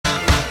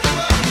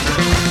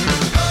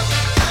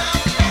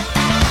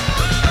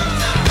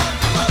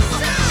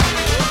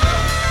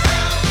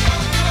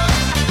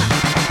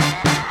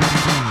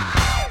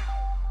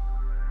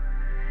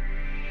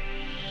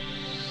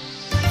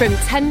From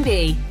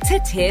Tenby to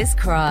Tiers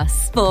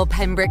Cross for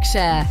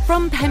Pembrokeshire.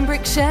 From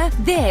Pembrokeshire,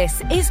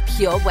 this is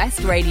Pure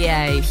West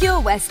Radio. Pure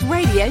West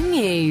Radio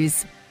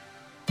News.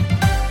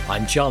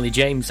 I'm Charlie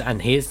James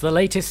and here's the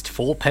latest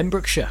for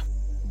Pembrokeshire.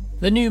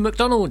 The new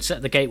McDonald's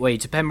at the gateway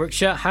to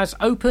Pembrokeshire has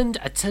opened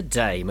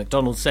today.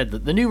 McDonald's said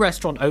that the new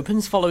restaurant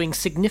opens following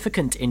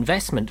significant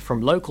investment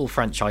from local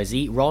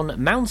franchisee Ron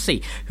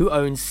Mounsey, who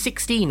owns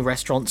 16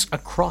 restaurants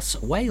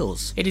across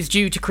Wales. It is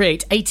due to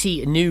create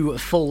 80 new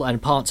full and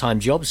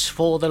part-time jobs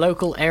for the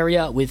local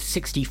area, with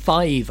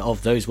 65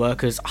 of those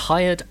workers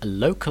hired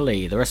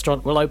locally. The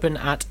restaurant will open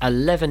at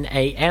 11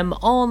 a.m.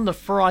 on the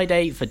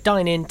Friday for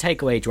dine-in,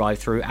 takeaway,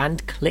 drive-through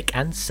and click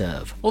and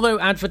serve.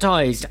 Although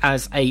advertised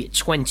as a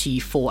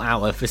 24-hour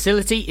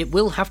facility, it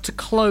will have to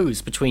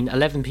close between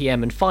 11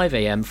 p.m. and 5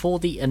 a.m. for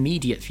the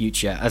immediate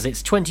future, as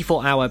its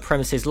 24-hour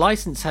premises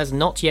licence has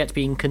not yet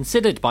been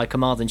considered by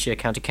Carmarthenshire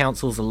County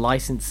Council's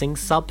licensing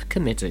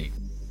subcommittee.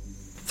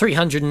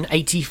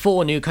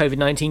 384 new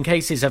COVID-19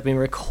 cases have been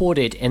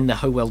recorded in the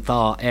Hywel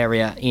Dda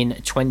area in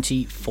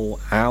 24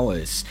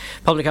 hours.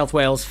 Public Health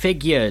Wales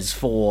figures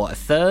for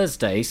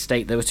Thursday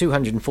state there were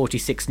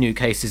 246 new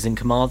cases in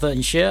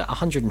Carmarthenshire,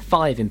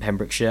 105 in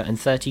Pembrokeshire and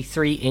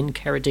 33 in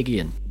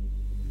Ceredigion.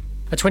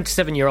 A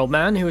 27-year-old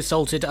man who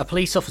assaulted a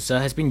police officer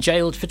has been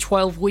jailed for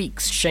 12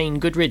 weeks. Shane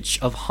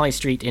Goodridge of High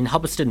Street in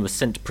Hubberston was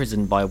sent to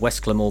prison by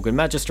West Glamorgan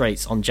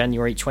magistrates on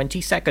January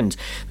 22nd.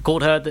 The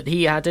court heard that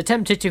he had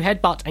attempted to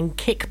headbutt and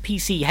kick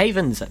PC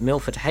Havens at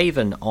Milford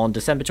Haven on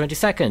December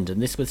 22nd,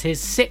 and this was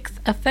his 6th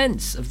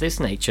offence of this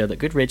nature that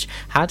Goodridge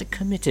had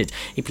committed.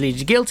 He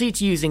pleaded guilty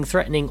to using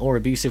threatening or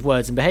abusive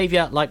words and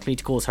behaviour likely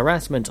to cause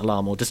harassment,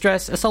 alarm or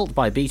distress, assault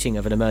by beating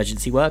of an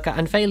emergency worker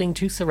and failing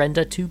to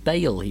surrender to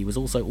bail. He was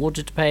also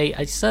ordered to pay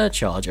a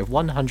surcharge of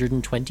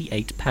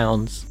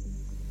 £128.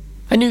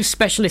 A new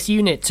specialist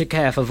unit to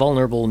care for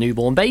vulnerable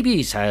newborn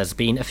babies has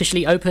been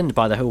officially opened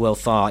by the Hywel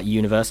Dda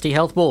University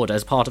Health Board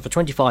as part of a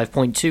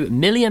 £25.2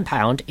 million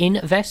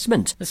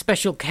investment. The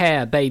special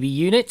care baby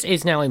unit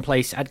is now in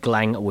place at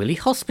Glang Willie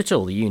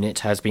Hospital. The unit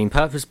has been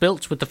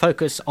purpose-built with the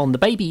focus on the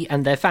baby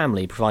and their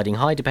family, providing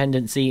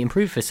high-dependency,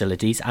 improved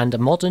facilities and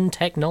modern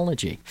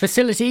technology.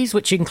 Facilities,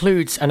 which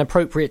includes an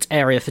appropriate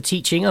area for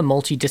teaching and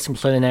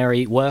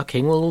multidisciplinary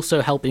working, will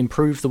also help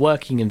improve the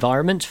working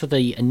environment for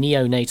the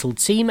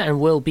neonatal team and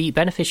will be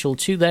beneficial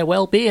to their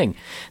well-being.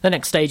 The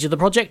next stage of the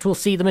project will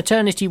see the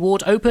maternity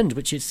ward opened,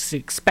 which is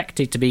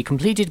expected to be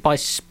completed by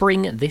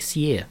spring this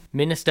year.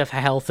 Minister for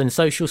Health and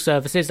Social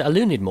Services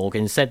Alunid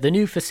Morgan said the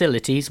new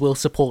facilities will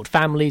support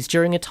families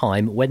during a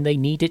time when they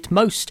need it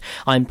most.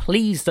 I'm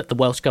pleased that the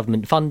Welsh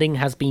Government funding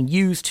has been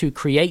used to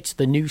create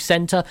the new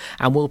centre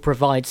and will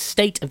provide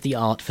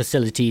state-of-the-art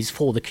facilities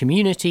for the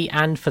community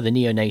and for the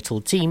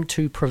neonatal team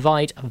to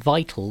provide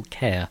vital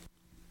care.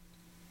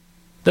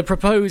 The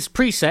proposed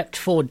precept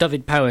for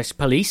Dyfed-Powys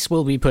Police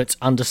will be put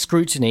under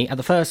scrutiny at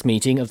the first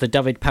meeting of the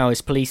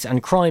Dyfed-Powys Police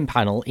and Crime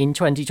Panel in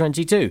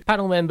 2022.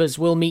 Panel members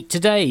will meet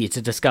today to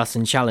discuss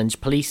and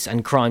challenge Police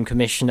and Crime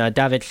Commissioner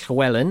David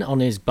Llywelyn on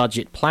his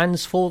budget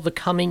plans for the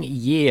coming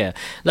year.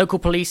 Local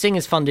policing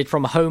is funded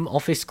from a Home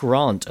Office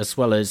grant, as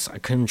well as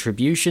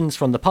contributions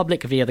from the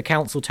public via the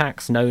council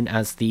tax known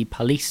as the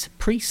Police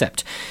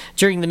Precept.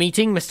 During the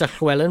meeting, Mr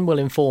Llywelyn will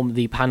inform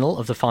the panel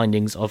of the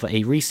findings of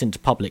a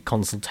recent public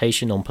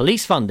consultation on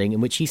police funding,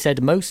 in which he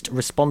said most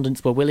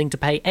respondents were willing to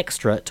pay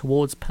extra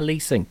towards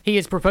policing. He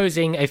is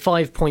proposing a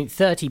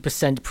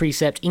 5.30%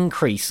 precept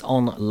increase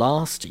on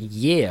last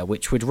year,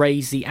 which would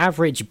raise the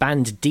average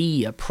Band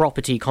D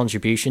property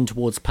contribution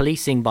towards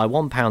policing by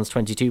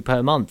 £1.22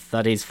 per month,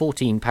 that is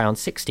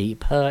 £14.60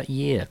 per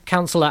year.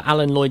 Councillor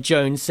Alan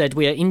Lloyd-Jones said,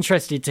 "We are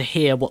interested to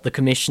hear what the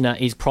Commissioner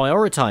is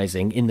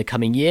prioritising in the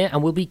coming year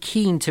and will be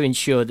keen to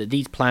ensure that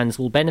these plans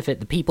will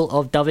benefit the people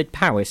of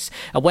Dyfed-Powys.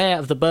 Aware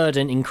of the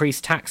burden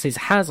increased taxes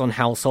has on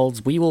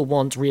households, we will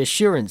want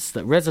reassurance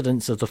that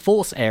residents of the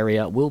Force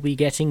area will be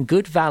getting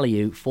good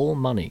value for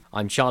money."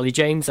 I'm Charlie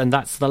James and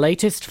that's the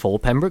latest for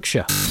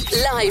Pembrokeshire.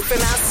 Live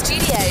from our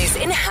studios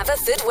in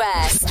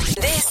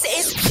Haverfordwest, this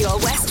is Pure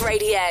West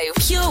Radio.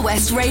 Pure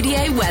West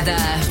Radio weather.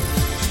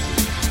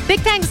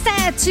 Big thanks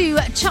there to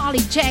Charlie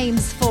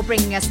James for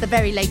bringing us the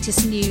very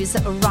latest news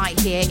right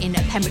here in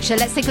Pembrokeshire.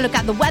 Let's take a look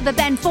at the weather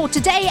then for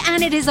today,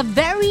 and it is a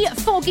very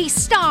foggy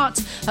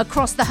start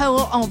across the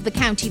whole of the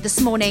county this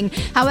morning.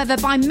 However,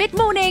 by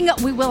mid-morning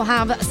we will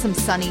have some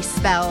sunny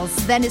spells.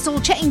 Then it's all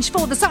changed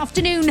for this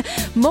afternoon.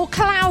 More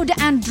cloud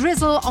and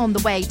drizzle on the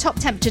way. Top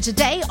temperature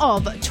today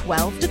of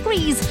 12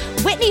 degrees.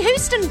 Whitney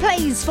Houston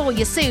plays for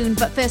you soon,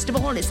 but first of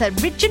all it's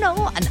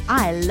original and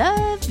I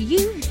Love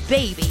You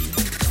Baby.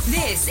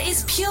 This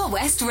is Pure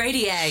West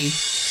Radio. I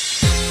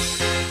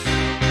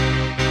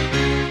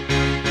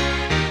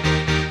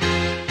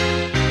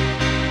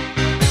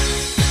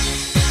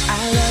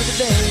love you,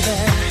 baby.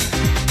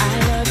 I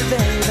love you,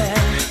 baby.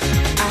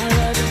 I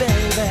love you,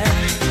 baby.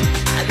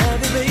 I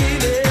love you,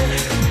 baby.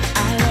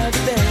 I love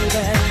you,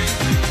 baby.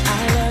 I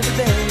love you,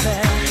 baby.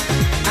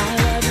 I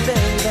love you,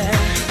 baby.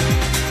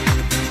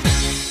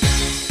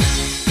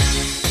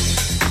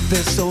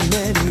 There's so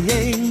many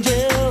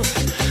angels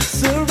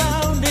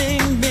surrounding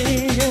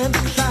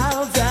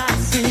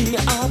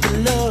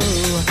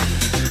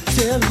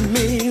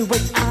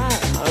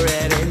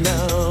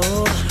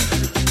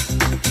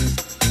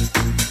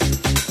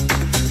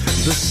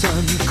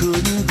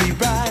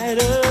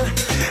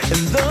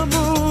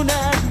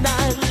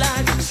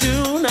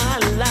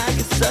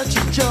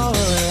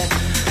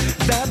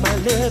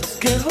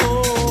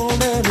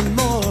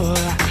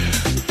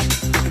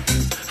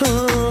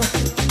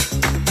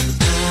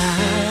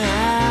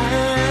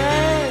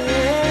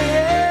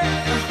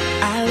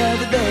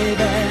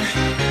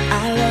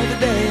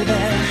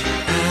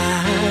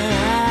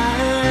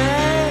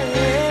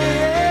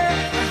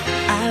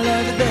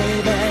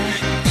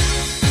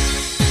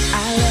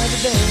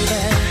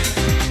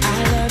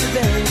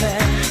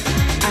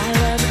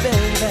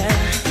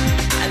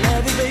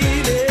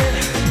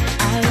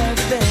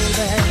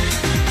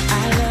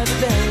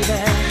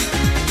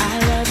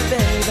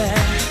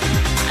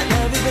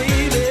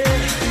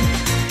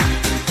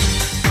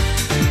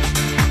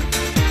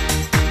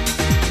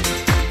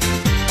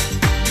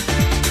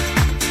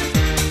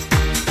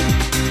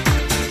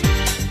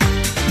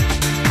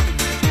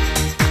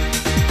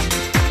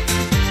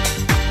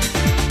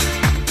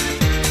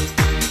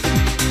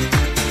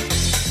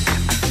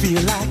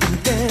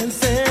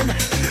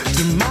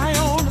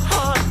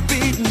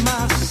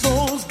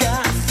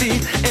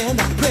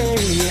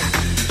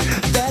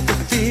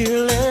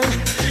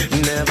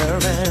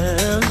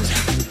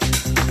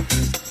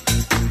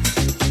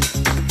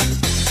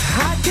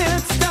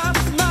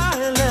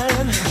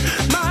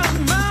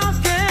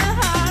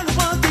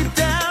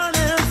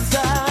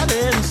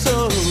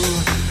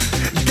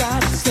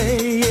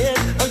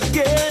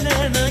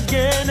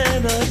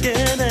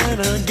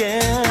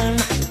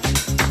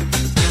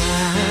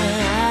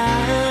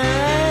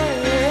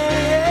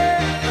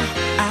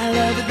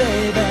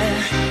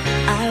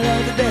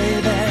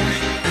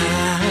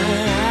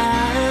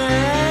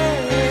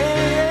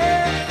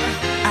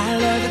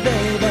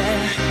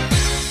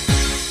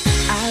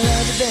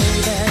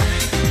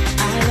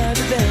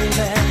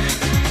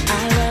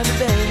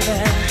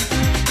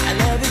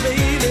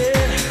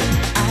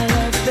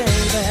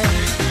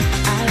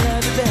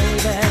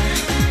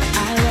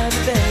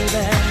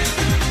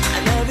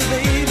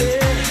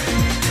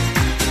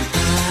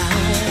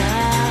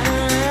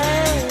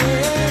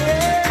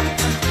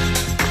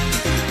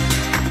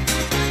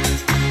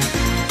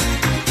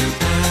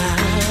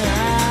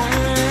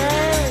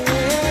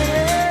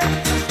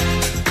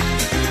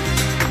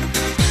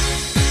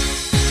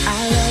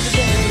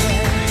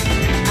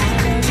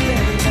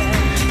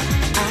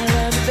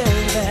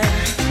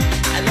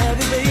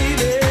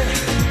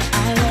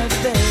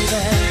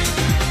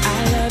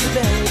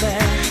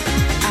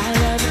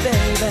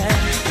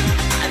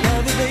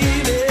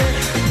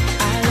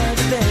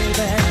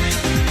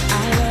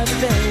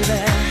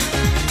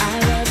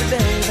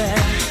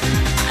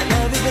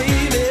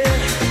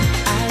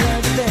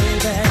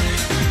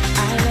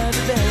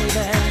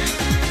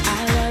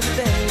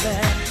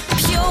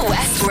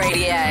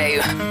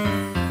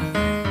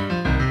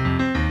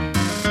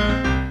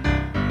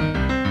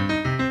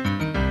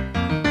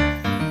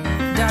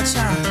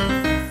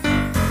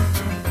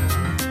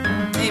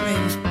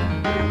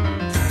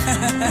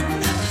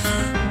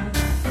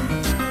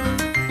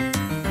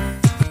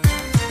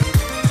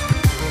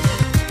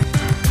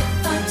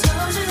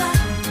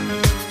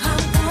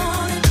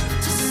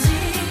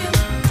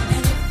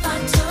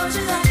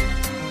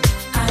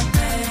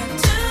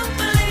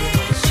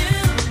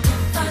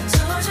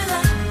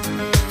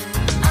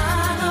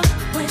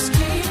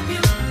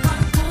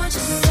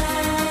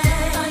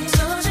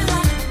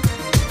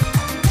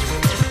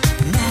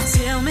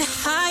Tell me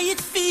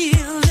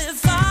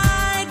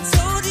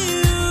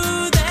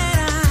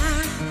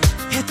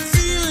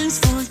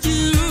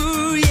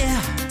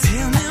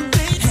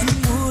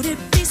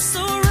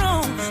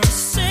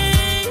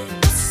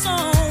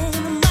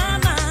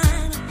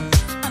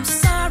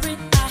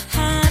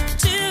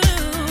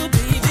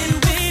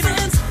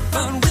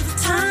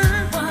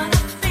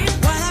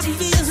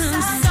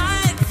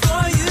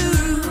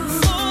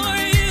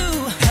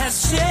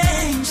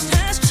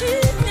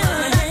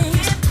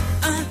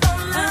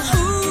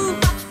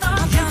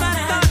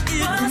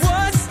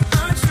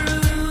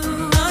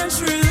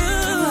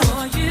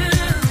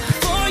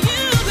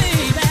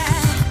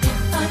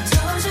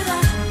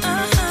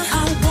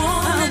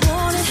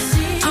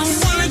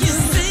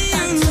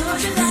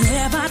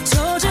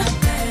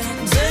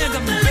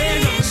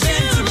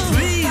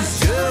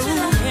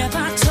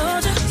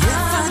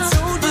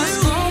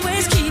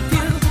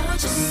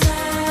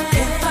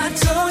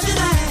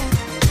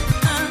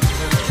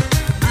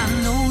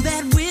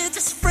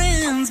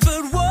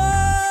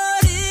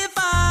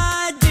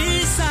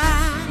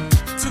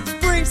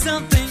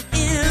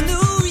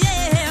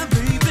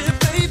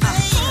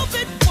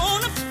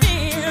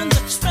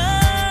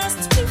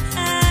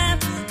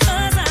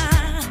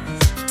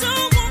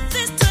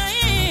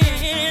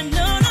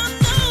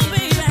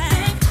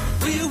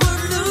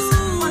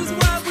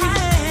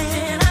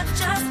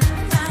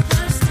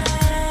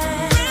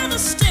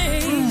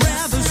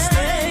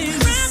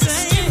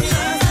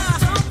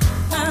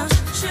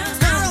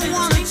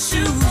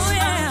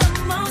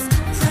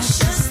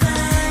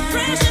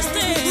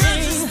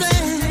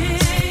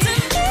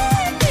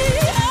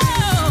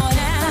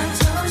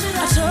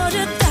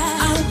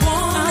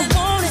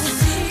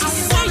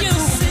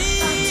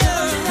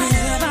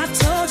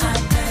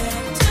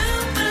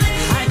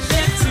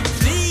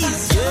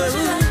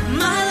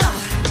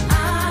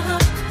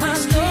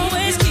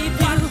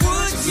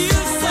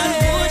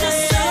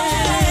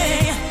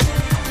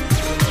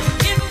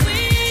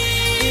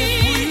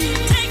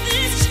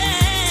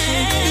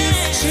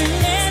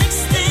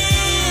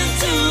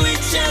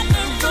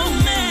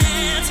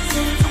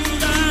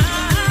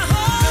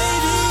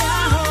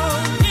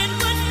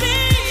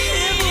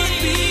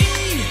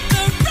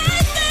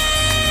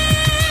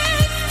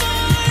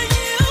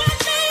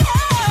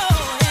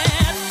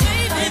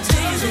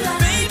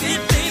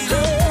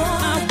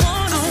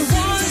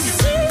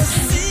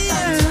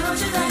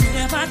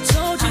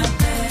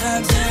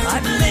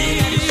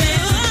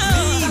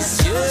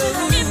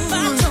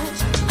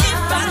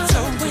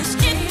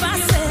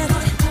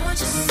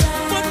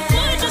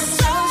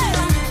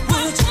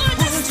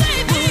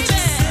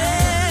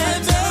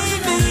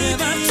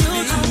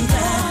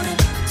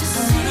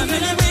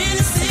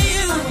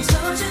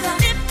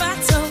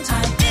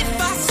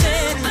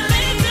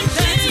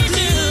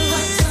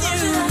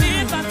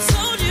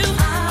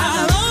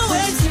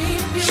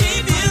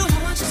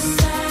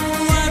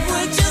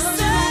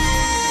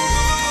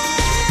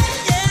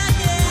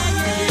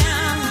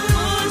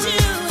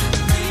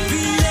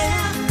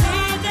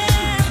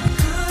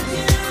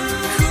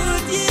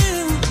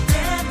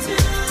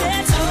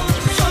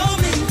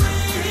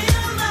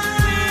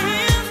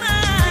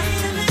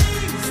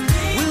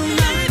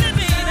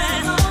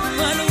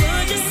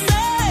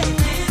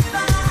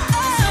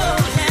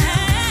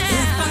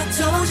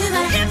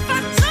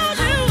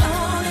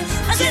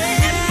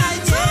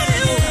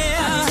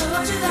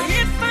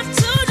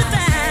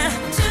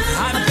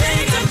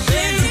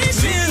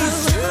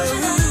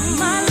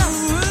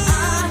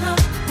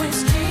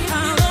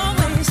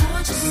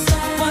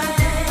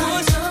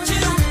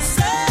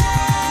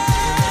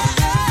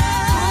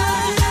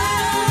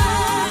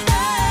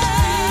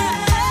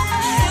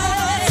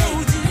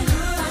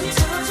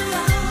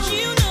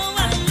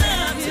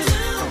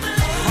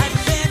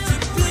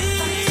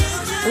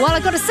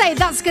say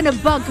that's going to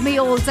bug me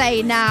all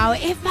day now.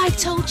 If I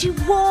told you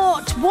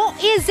what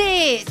is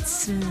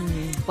it?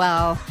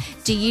 Well,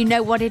 do you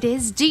know what it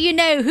is? Do you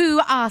know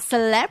who our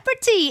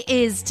celebrity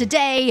is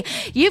today?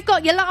 You've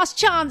got your last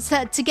chance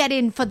to get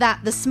in for that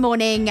this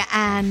morning.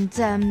 And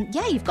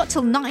you've got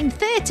till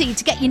 9:30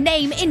 to get your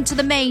name into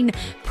the main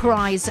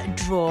prize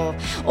draw.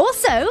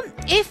 Also,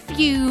 if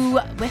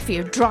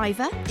you're a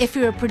driver, if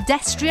you're a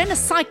pedestrian, a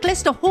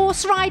cyclist, a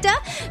horse rider,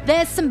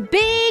 there's some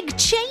big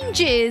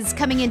changes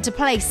coming into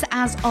place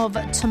as of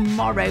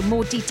tomorrow.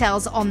 More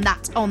details on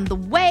that on the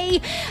way.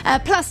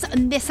 Plus,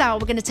 in this hour,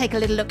 we're going to take a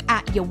little look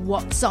at your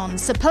What's On.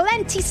 So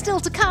plenty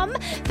still to come.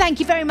 Thank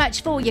you very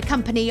much for your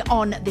company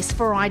on this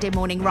Friday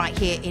morning right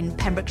here in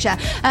Pembrokeshire.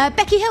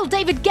 Becky Hill,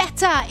 David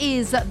Guetta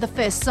is the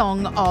first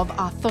song of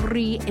our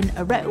 3 in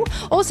a row.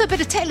 Also a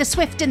bit of Taylor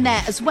Swift in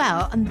there as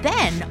well. And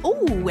then,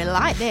 we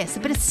like this,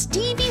 a bit of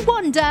Stevie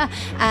Wonder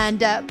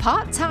and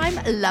Part-Time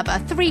Lover.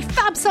 3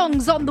 fab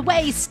songs on the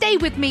way. Stay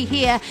with me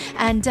here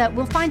and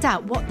we'll find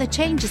out what the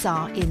changes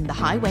are in the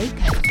highway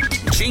code.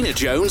 Gina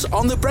Jones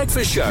on The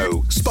Breakfast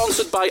Show,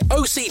 sponsored by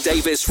O.C.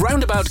 Davis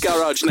Roundabout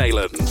Garage,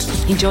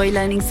 Neyland. Enjoy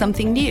learning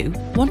something new?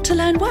 Want to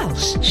learn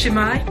Welsh?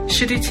 Shemai,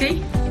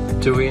 Shuduti?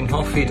 Dwi'n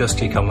hoffi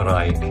dysgu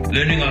Cymraeg.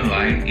 Learning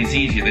online is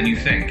easier than you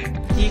think.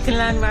 You can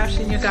learn Welsh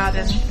in your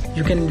garden.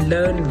 You can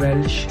learn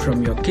Welsh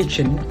from your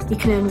kitchen. You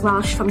can learn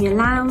Welsh from your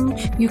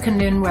lounge. You can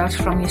learn Welsh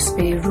from your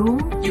spare room.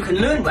 You can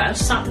learn Welsh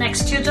sat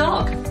next to your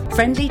dog.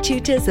 Friendly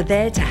tutors are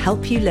there to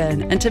help you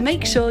learn and to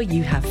make sure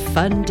you have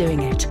fun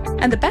doing it.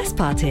 And the best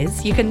part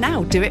is, you can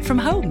now do it from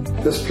home.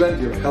 There's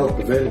plenty of help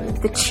available.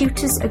 The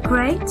tutors are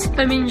great.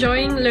 I'm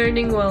enjoying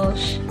learning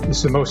Welsh.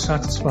 It's the most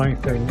satisfying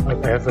thing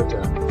I've ever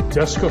done.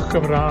 Dysgwch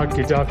Cymraeg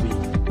gyda fi.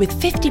 With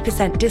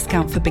 50%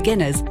 discount for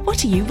beginners,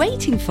 what are you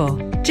waiting for?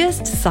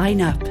 Just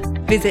sign up.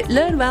 Visit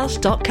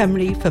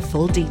learnwelsh.com for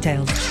full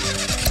details.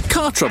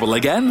 Car trouble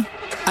again?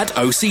 At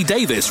O.C.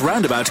 Davis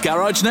Roundabout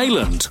Garage,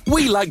 Neyland,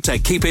 we like to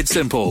keep it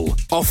simple,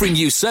 offering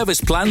you service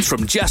plans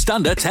from just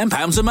under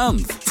 £10 a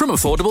month. From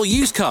affordable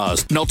used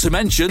cars, not to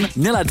mention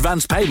nil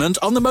advance payment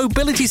on the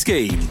mobility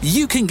scheme.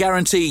 You can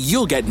guarantee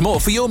you'll get more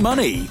for your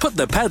money. Put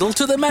the pedal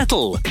to the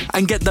metal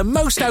and get the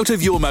most out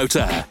of your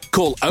motor.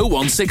 Call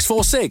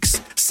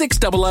 01646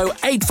 600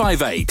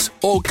 858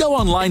 or go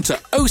online to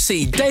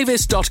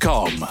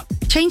ocdavis.com.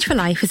 Change for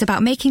Life is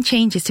about making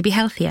changes to be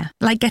healthier,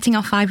 like getting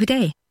off 5 a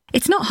day.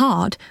 It's not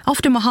hard.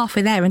 Often we're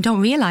halfway there and don't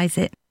realise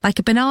it. Like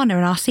a banana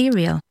in our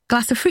cereal,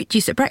 glass of fruit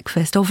juice at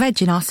breakfast or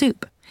veg in our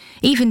soup.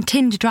 Even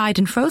tinned, dried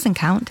and frozen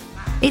count.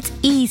 It's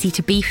easy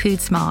to be food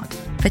smart.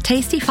 For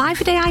tasty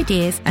 5-a-day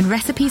ideas and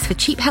recipes for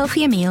cheap,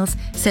 healthier meals,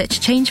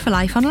 search Change for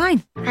Life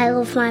online. I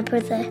love my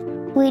brother.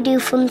 We do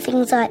fun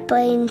things like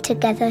playing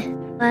together.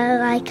 I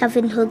like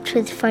having hugs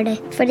with Freddie.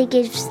 Freddie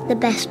gives the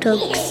best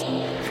hugs.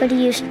 Freddie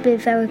used to be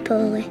very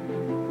poorly,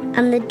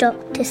 and the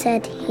doctor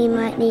said he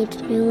might need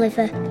a new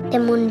liver.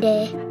 Then one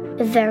day,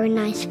 a very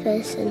nice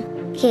person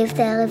gave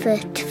their liver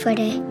to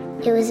Freddie.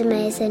 It was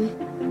amazing.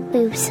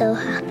 We were so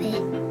happy.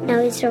 Now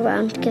he's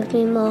around to give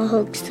me more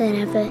hugs than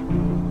ever.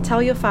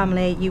 Tell your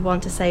family you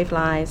want to save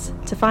lives.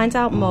 To find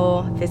out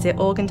more, visit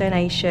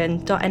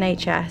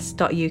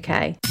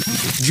organdonation.nhs.uk.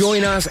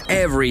 Join us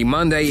every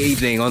Monday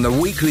evening on the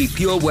weekly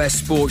Pure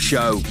West Sports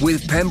Show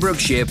with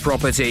Pembrokeshire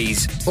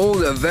Properties. All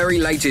the very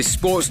latest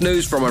sports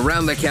news from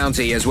around the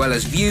county, as well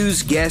as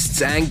views,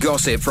 guests and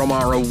gossip from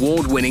our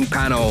award-winning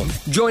panel.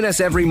 Join us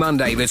every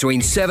Monday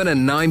between 7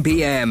 and 9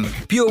 p.m.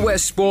 Pure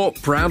West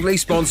Sport, proudly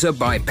sponsored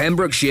by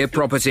Pembrokeshire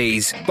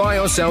Properties. Buy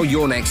or sell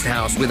your next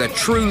house with a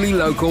truly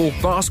local,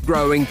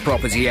 fast-growing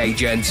property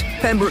agent.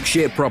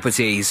 Pembrokeshire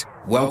Properties.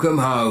 Welcome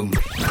home.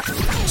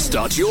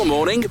 Start your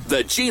morning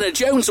the Gina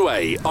Jones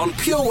way on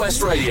Pure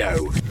West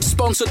Radio.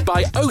 Sponsored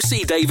by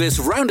O.C. Davis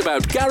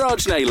Roundabout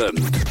Garage, Neyland.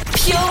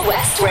 Pure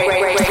West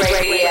Radio.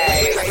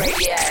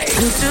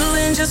 I'm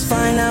doing just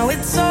fine now,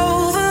 it's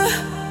over.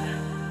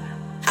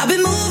 I've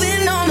been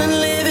moving on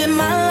and living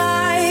my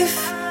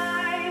life,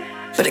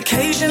 but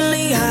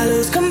occasionally I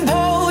lose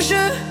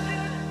composure,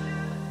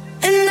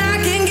 and I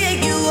can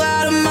get you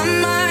out of my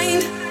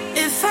mind.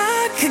 If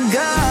I could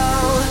go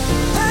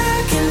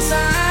back in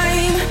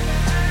time,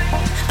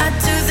 I'd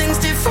do things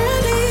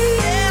differently,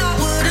 yeah, I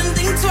wouldn't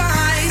think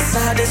twice.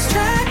 I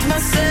distract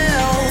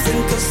myself,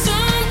 think of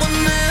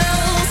someone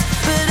else,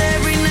 but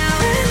every now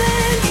and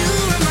then you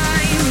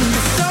remind me.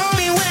 It's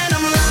only when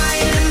I'm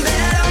lying in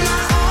bed on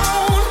my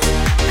own,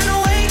 and I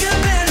wake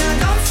up and I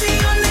don't see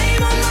your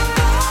name on my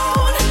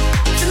phone.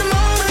 In the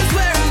moments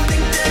where I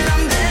think that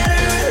I'm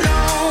better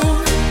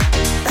alone,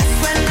 that's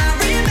when I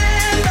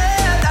remember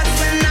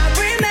everything.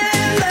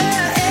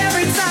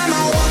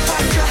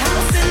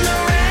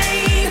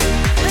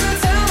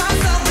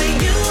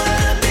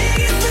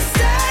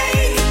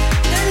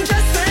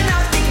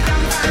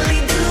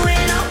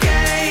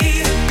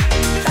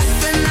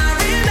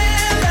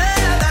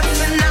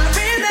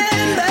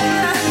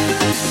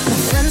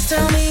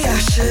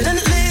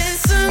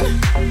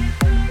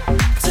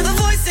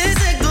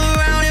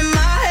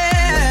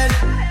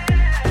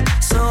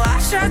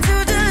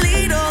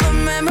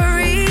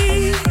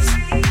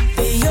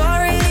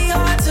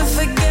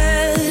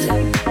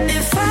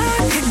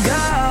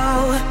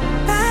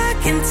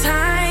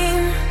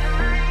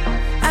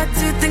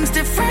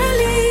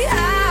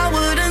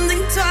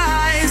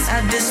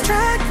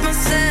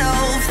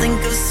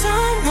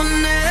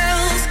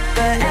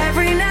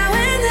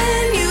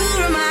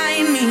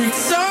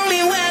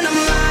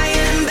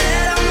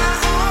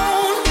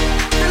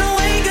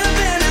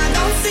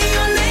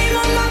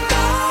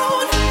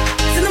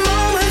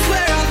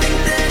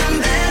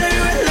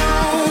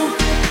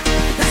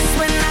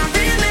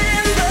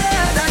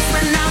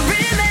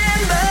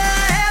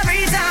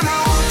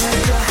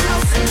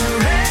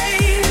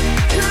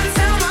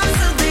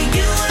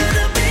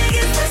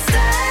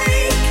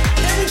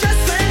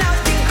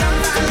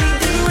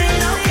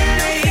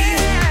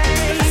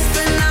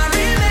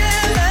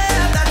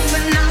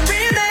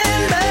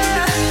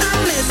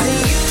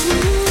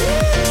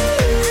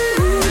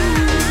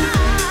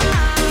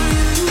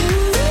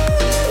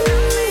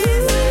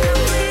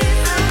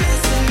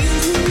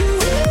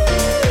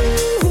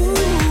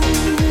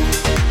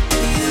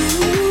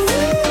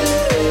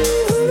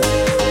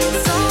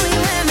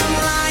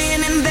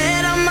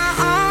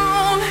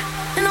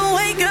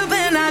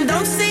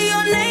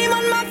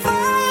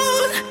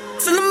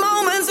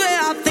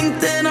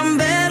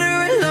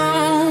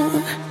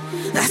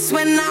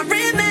 That's when I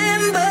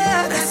remember.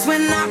 That's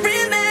when I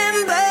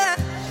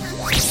remember.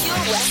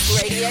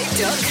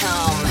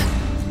 PureWestRadio.com.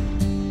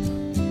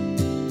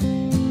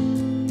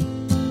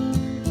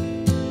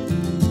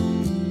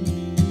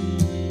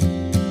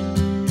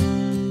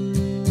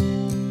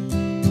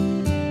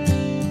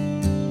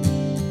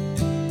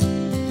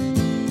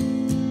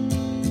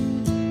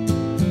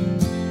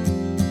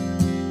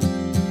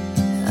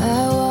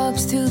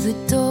 Through the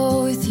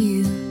door with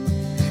you,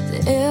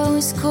 the air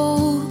was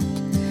cold,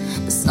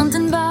 but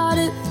something about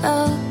it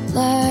felt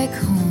like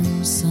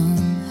home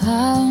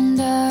somehow. And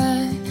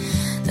I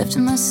left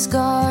my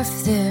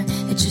scarf there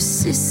at your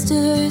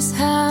sister's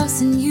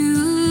house, and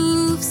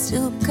you've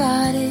still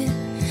got it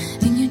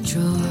in your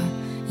drawer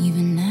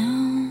even now.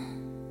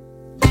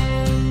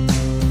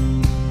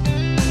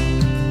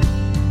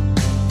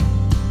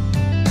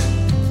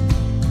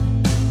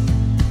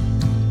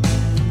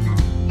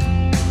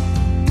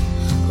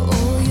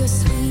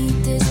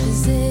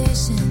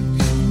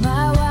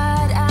 My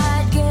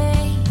wide-eyed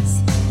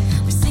gaze,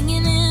 we're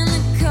singing in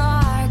the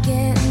car,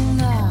 getting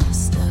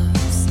lost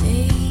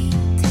upstate.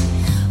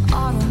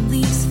 Autumn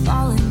leaves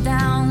falling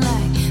down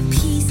like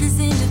pieces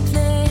into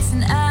place,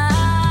 and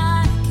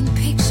I can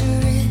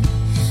picture it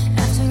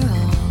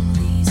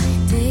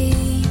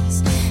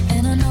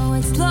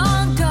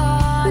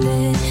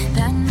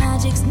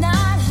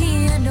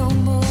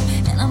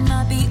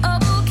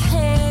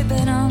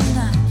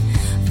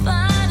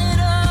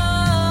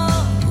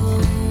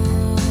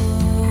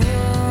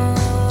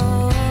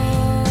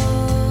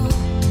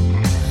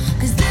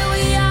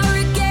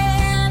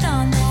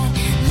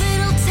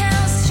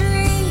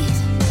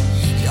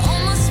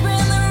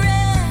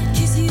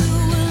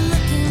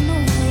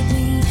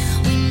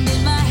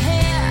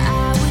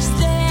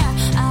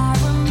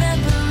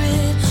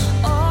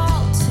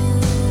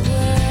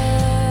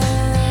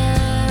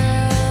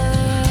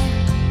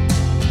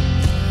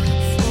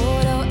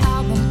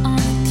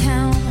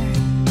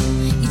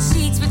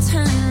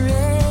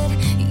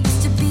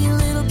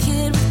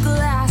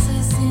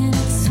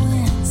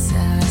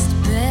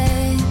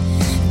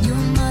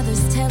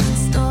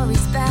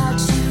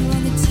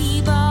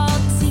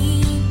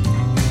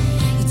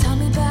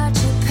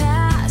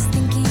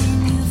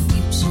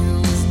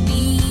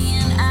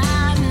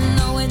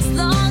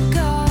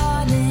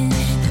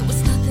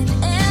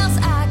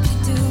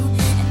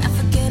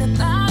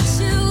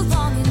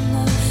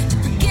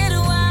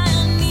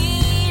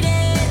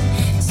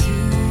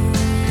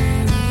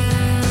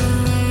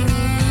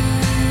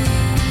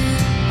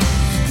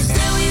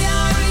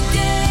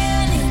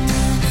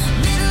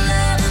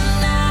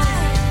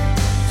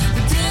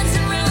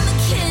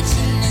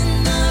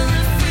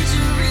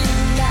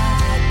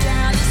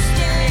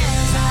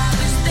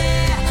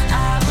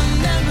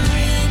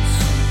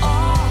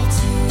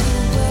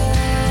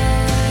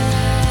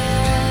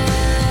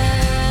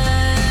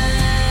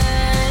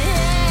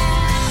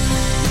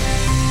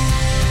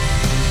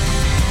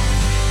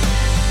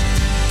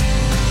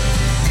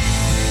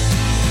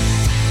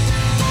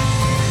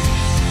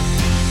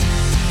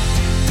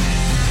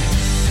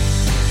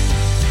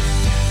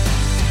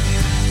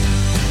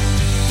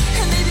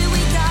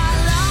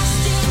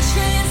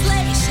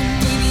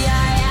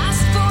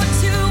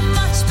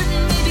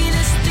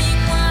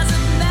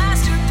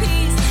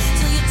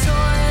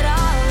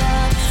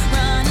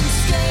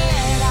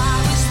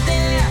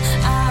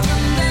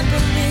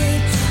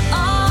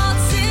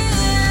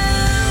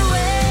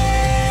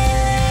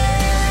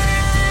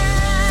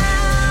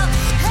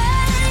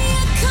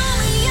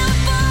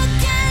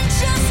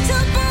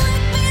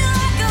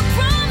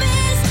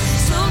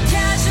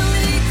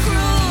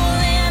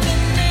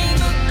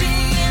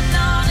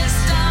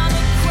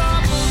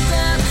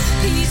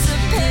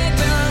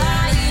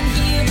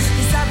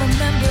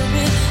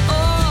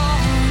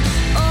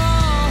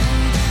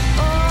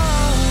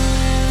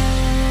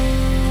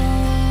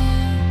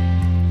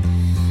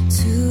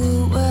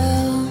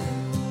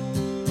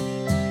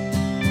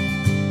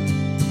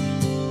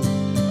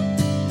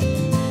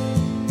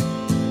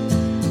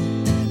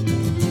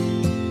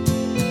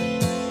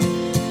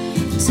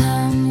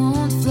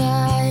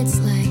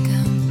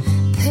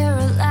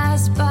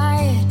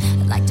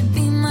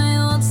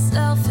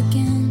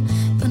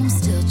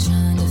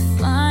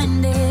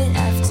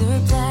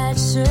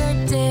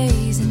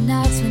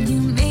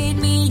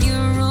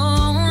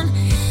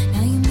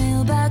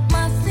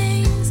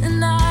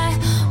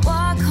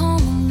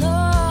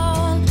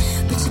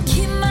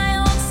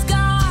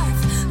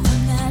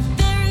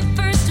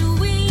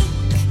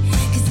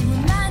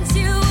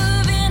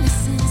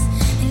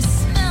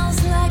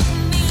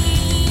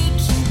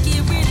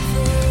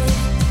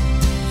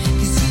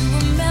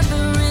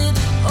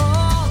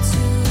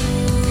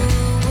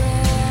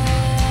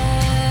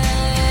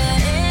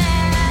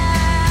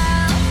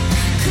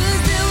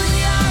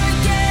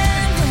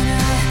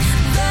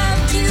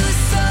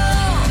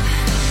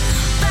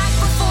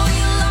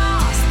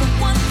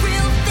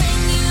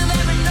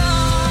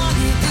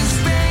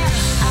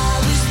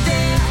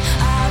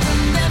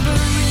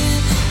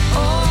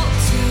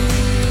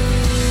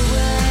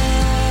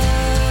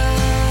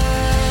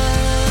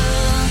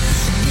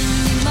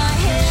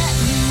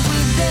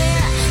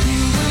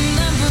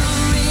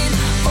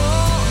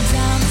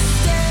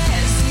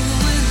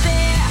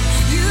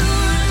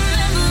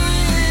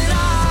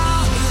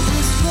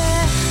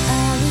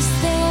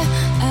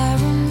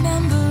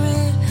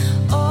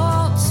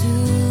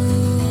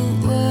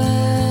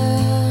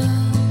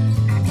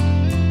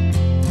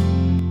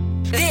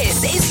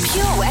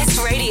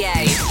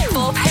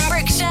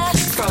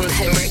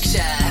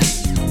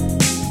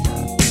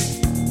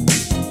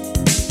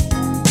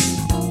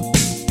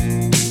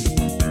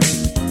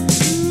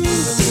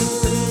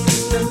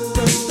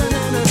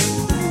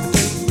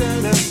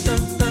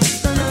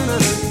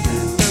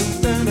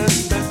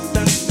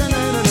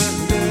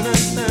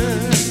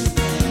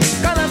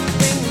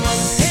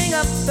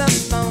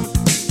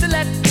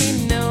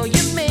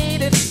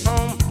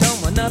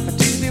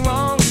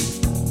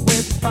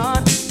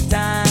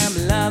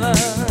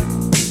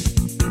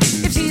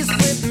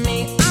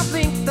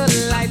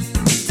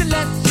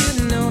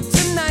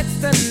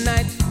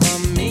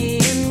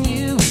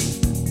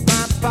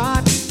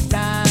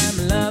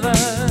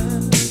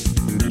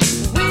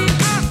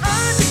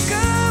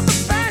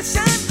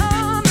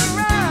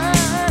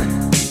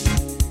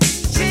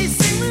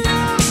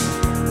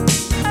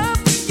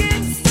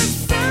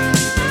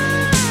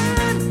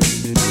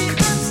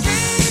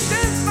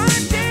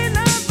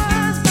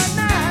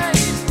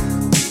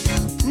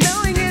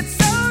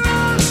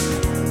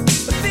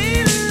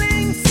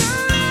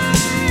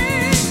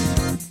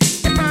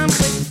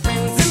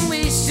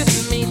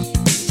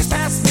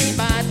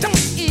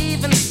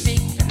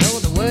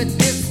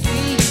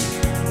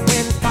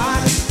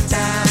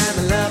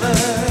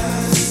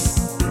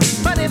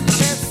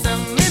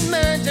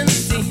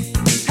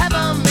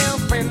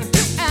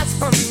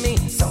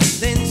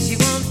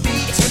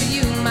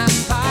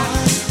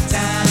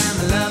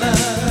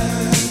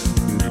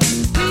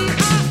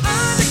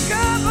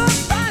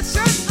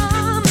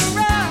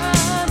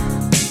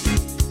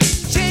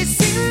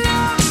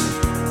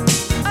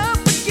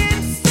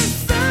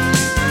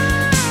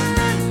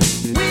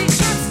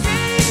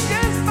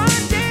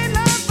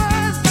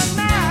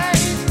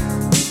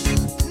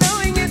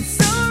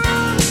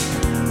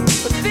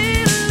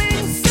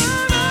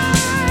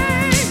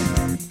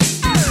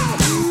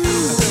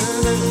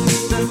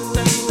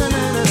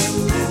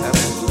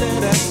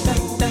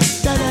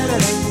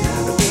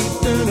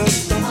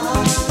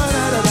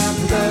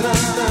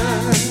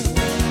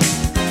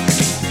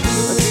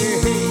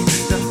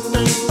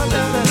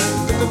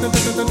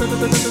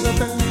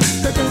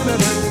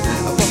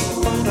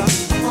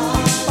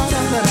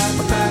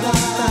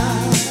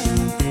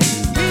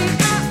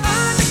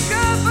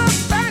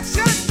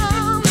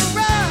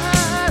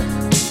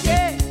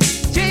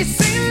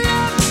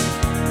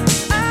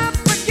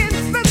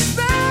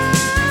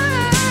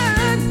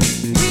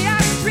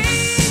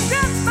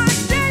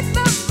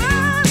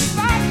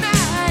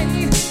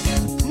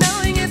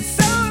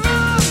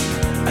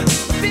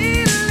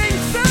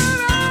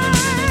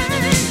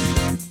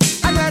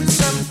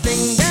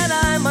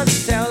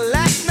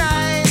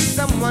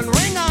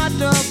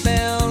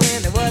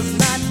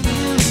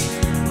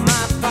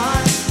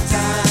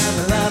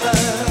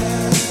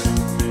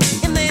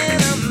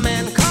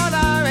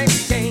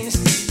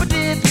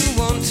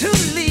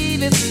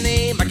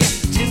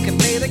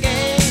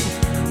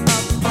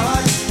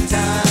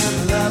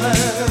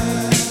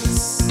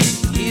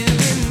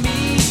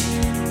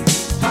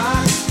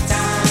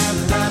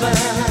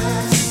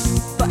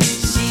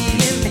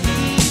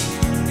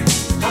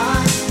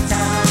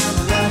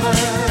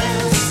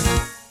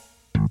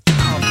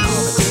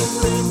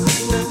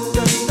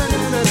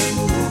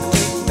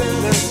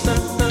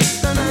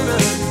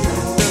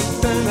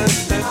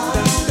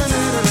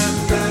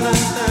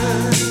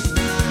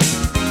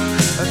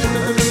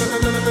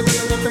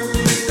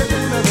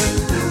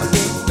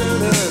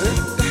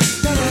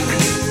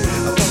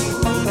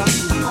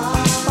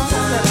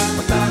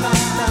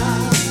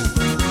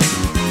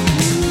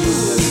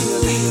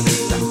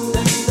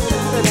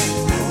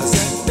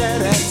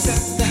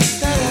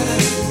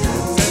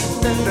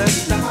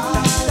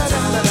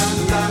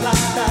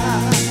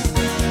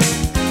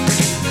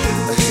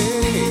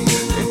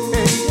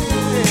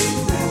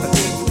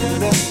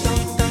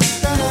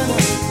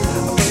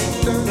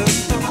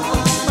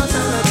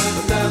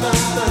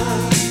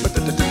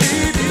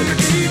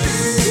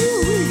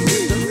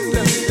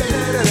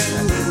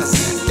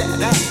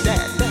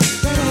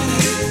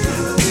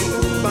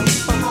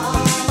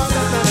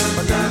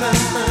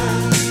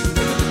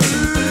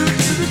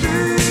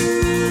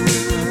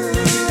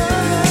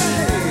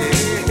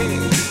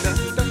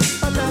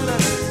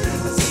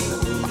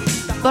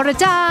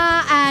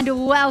Borada,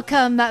 and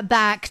welcome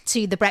back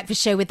to the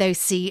Breakfast Show with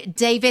OC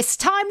Davis.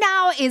 Time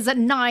now is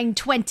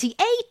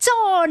 9:28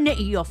 on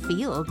your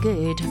Feel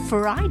Good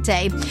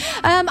Friday.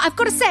 I've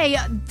got to say,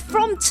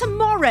 from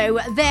tomorrow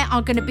there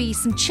are going to be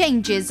some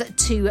changes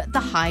to the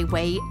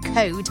highway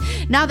code.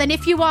 Now then,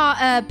 if you are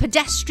a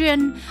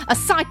pedestrian, a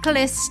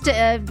cyclist,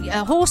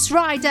 a horse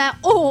rider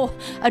or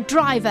a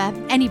driver,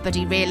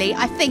 anybody really,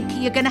 I think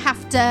you're going to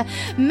have to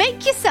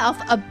make yourself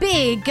a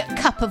big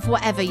cup of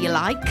whatever you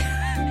like.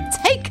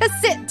 Take a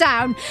sit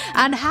down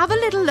and have a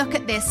little look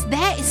at this.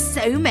 There is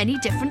so many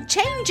different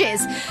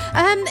changes.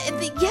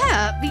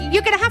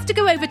 You're going to have to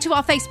go over to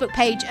our Facebook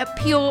page at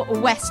Pure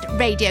West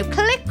Radio.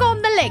 Click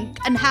on the link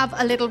and have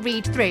a little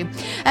read through.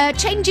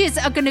 Changes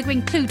are going to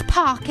include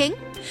parking,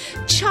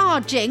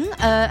 charging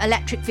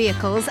electric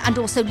vehicles and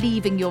also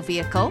leaving your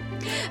vehicle,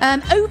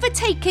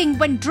 overtaking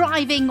when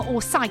driving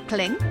or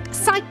cycling,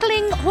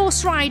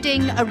 horse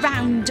riding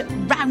around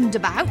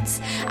roundabouts,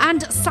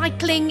 and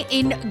cycling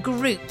in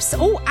groups.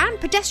 Oh, and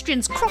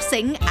pedestrians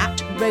crossing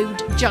at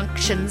road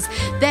junctions.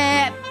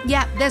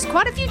 There's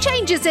quite a few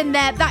changes in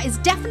there. That is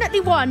definitely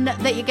one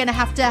that you're going to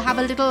have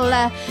a little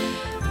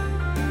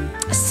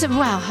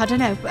I don't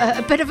know,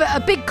 a bit of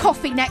a big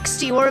coffee next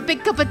to you or a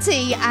big cup of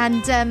tea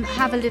and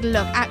have a little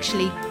look.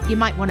 Actually, you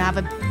might want to have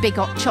a big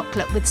hot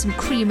chocolate with some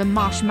cream and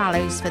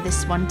marshmallows for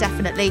this one,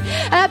 definitely.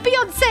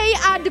 Beyonce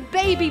and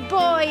Baby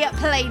Boy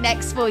play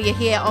next for you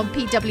here on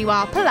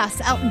PWR,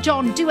 plus Elton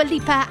John, Dua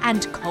Lipa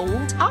and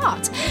Cold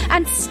Heart.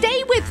 And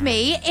stay with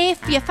me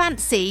if you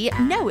fancy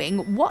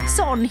knowing what's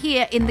on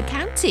here in the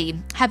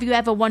county. Have you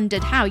ever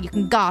wondered how you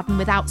can garden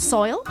without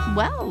soil?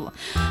 Well,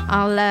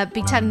 I'll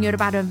be telling you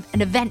about an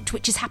event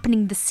which is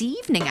happening this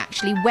evening,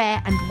 actually,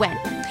 where and when.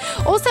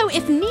 Also,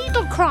 if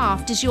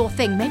needlecraft is your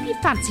thing, maybe you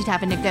fancied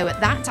having a go at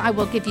that, I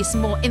will give you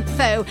some more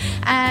info.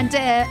 And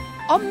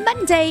on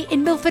Monday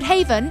in Milford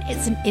Haven,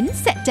 it's an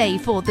inset day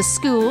for the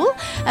school,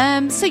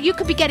 so you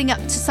could be getting up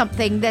to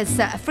something. There's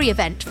a free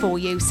event for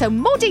you, so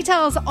more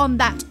details on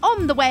that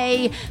on the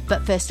way.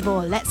 But first of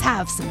all, let's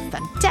have some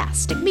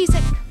fantastic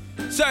music.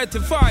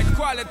 Certified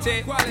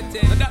quality.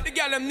 And that the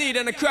girl them need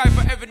and I cry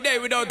for every day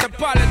without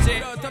apology.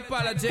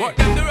 What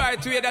them the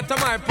right way, that's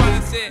my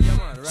policy.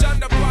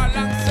 Shonda Paul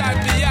alongside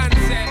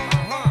Beyonce.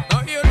 Now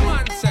hear the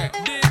man say,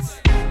 this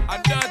a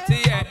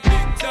dirty, yeah.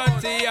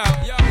 Dirty, yeah.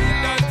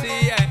 Dirty,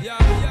 yeah.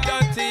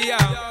 Dirty,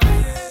 yeah.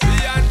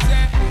 Beyonce,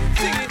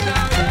 sing it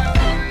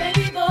now.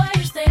 Baby boy,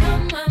 you stay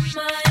on my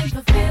mind,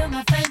 fulfill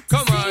my fantasy.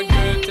 Come on,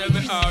 girl, tell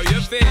me how you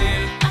feel.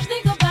 I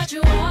think about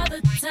you all the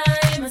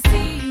time, I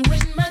see you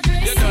in my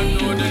dreams. You don't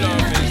know the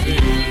love is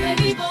real.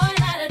 Baby boy,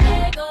 not a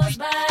day goes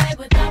by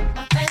without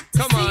my fantasy.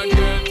 Come on,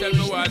 girl, tell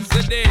me what's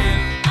the deal.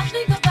 I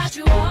think about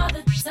you all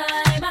the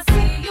time, I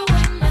see you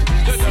in my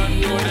dreams. You don't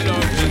know the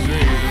love is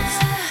real.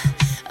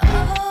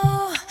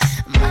 Oh,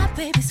 my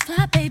baby's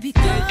fly, baby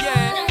girl.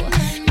 Yeah.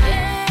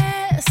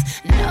 Yes,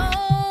 no,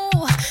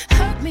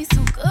 hurt me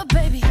so good,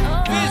 baby.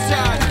 Oh,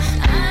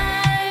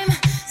 I'm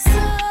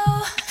so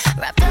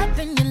wrapped up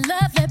in your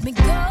love, let me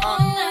go.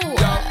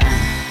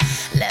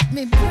 Let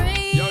me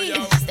breathe,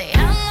 stay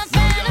out my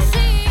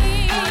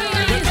fantasy.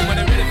 When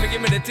they're ready for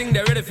give me the thing,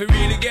 they're ready for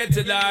really get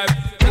to life.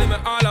 Telling me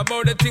all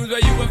about the things where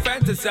you were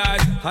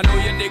fantasize. I know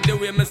you dig the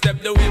way me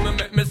step, the way me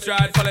make me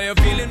stride. Follow your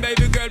feeling,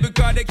 baby girl,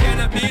 because they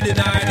cannot be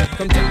denied.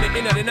 Come tell me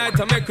in the night,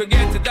 I make her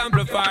get it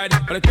amplified.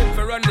 But I quit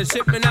for run the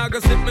ship, me now go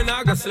slip, me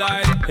now go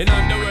slide. In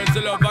other words,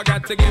 the love I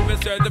got to give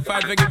it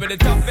certified. For giving the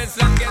toughest,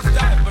 longest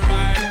time for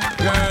ride.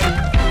 Girl,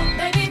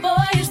 baby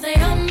boy, you stay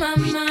on my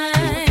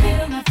mind.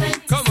 Feel my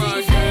fantasy. Come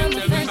on, girl,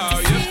 tell me how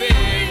you feel.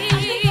 I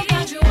think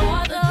about you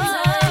all the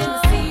time,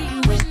 I see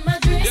you in my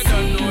dreams. You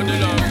don't know the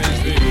love is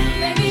real.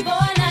 Baby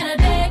boy, not a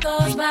day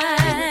goes by.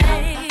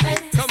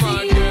 Come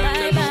on, girl,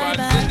 tell me what's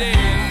the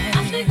deal.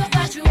 I think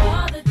about you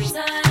all the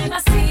time, I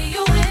see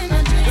you in my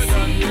dreams. You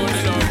don't know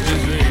the love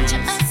is real.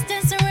 Just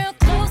dancing real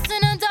close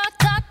in a dark,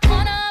 dark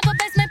corner of a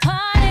basement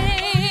party.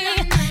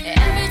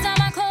 Every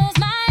time I close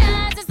my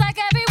eyes, it's like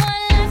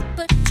everyone left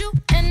but you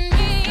and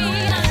me.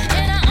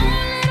 In our own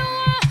little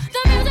world,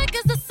 the music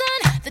is the sun,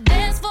 the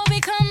dance floor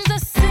becomes the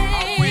sea.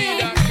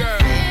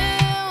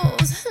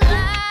 Feels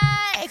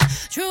like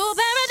true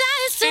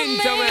paradise to me.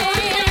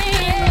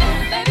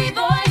 Baby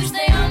boy, you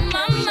stay on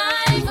my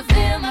mind,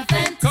 fulfill my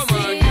fantasy. Come on,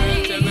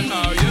 girl, tell me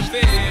how you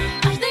feel.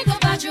 I think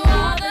about you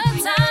all the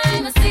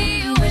time, I see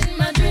you in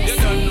my dreams. You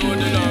don't know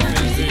the love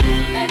is real.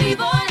 Baby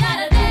boy, not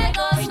a day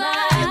goes by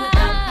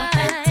without my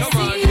fantasy. Come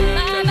on, girl,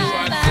 tell me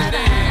what's the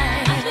deal.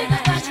 I think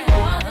about you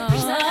all the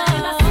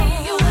time, I see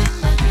you in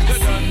my dreams. You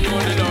don't know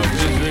the love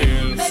is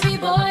real. Baby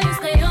boy, you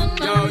stay on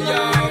my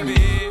mind.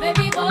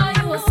 Baby boy,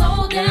 you are so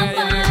damn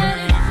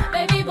fine.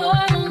 Baby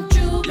boy, won't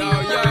you be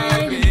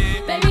mine?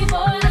 Baby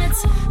boy,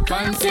 let's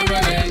consider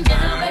it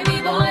now. Baby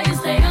boy, you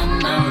stay on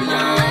my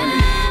mind.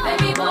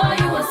 Baby boy,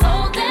 you are so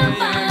damn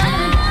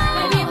fine.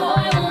 Baby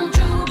boy, won't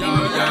you be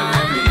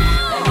mine?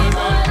 Baby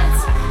boy,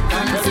 let's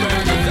consider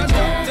it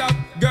now. Top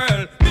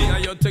girl, me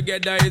and you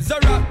together is a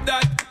rap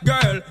that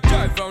girl.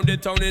 Drive round the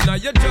town in a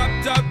your drop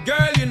top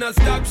girl, you know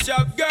stop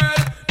shop girl.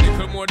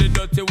 Little more the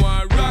dirty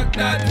one, rock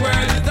that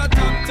world is a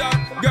top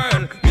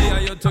girl. Me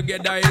and you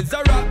together is a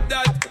rock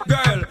that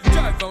girl.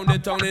 Drive down the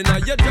town in a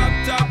your drop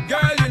top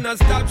girl, in a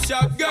stop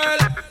shop girl.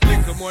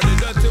 Little more the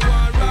dirty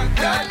one, rock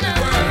that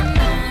world.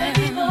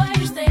 Baby boy,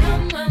 you stay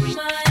on my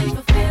mind,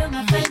 fulfill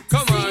my fantasy.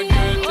 Come on,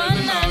 girl, tell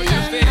me how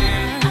you feel.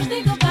 I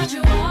think about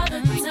you all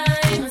the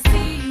time. I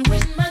see you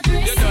in my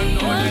dreams. You don't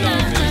know the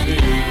love is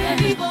real.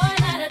 Baby boy,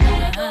 not a day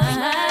goes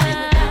by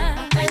without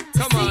my fantasy.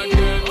 Come on,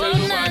 girl, tell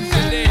me what's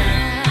your name.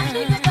 I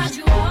think about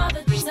you all the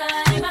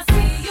time. I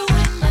see you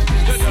in my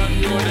dreams. You don't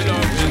know the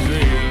love is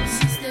real.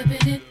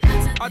 Stepping it,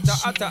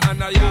 Atta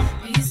Anaya.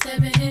 be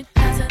stepping it,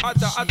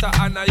 Atta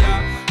Anaya.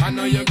 I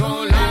know you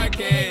gon' like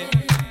it.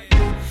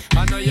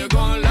 I know you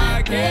gon'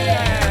 like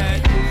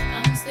it.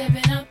 I'm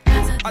stepping up,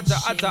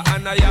 Atta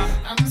Anaya.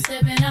 I'm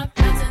stepping up,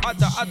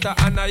 Atta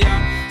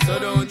Anaya. So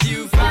don't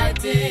you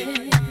fight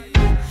it.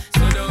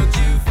 So don't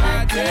you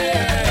fight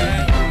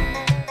it.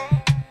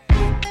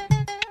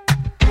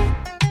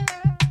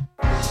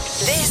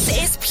 This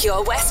is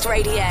Pure West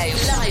Radio,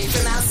 live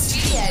from our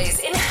studios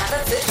in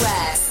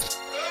Haverfordwest.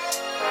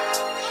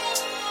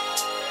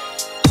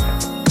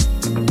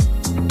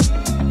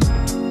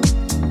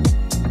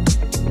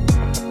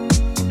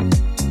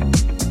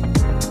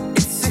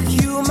 It's a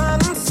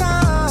human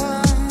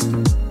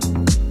sign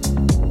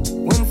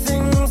when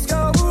things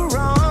go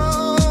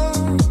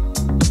wrong,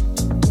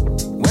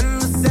 when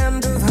the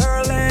scent of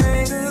her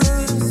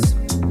lingers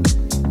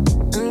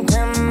and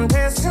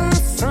temptation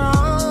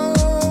strong.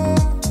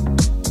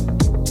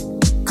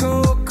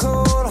 Cold,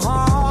 cold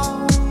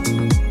heart,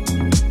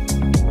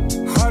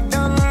 hard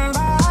done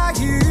by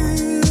you.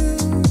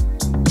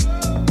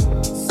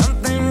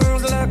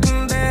 Something's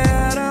looking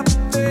better,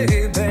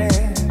 baby.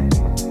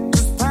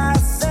 Just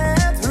pass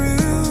it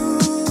through.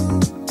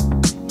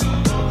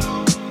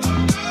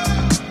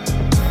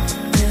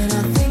 And I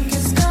think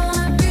it's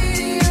gonna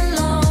be a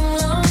long,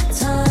 long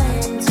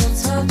time till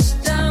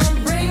touchdown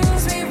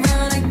brings me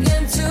round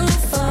again to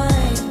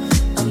find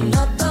I'm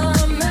not the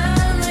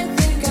man I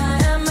think I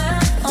am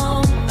at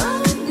home.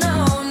 Oh no,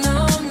 no,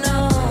 no.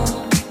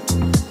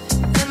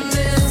 And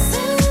this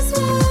is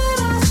what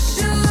I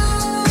should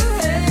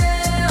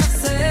have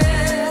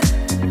said.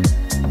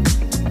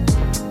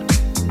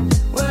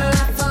 Well,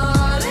 I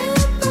thought it,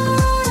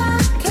 but I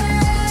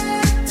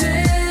kept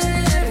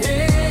it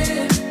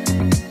hid.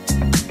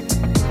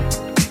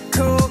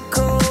 Cold,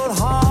 cold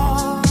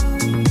heart,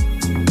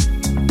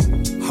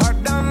 hard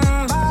done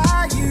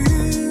by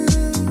you.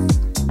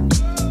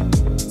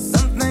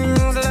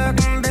 Something's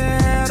looking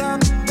better,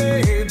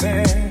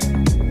 baby.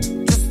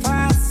 Just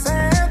pass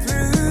it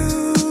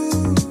through.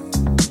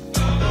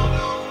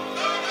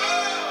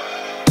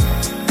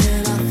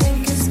 And I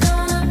think it's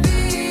gonna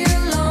be a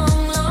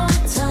long, long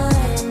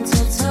time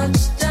till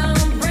touchdown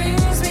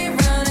brings me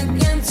round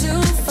again to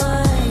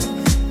find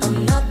I'm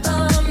not the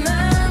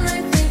man I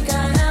think I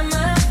am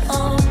at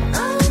home.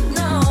 Oh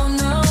no,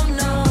 no,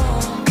 no.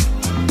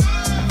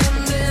 And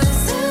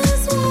this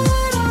is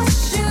what I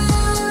should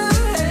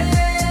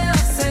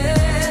have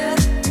said.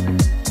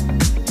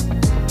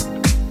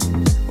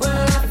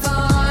 Well, I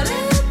thought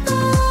it,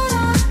 but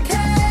I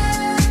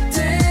kept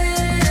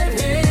it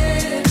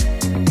hid.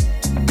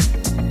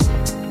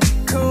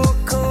 Cold,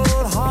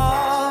 cold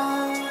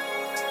heart,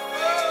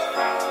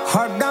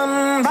 hard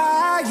done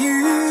by you.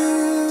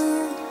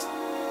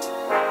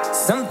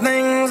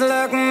 Something's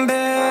looking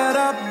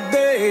better,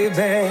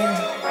 baby.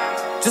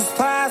 Just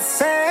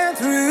pass it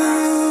through.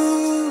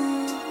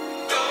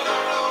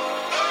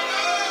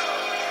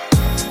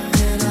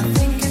 And I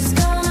think it's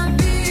gonna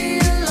be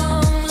a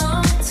long,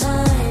 long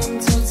time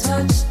till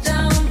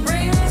touchdown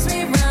brings me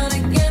round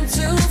again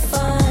to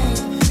find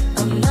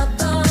I'm not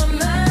the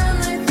man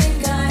I think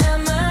I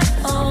am at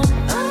home.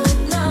 Oh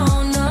no,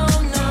 no,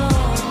 no.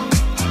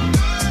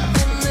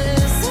 And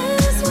this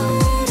is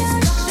what I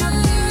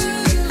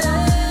should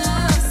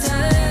have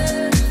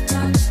said.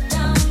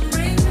 Touchdown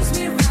brings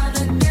me round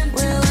again.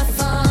 Well, I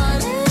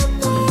thought it,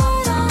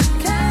 but I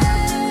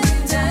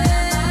kept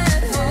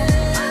it hid.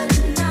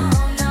 No,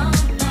 no,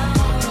 no.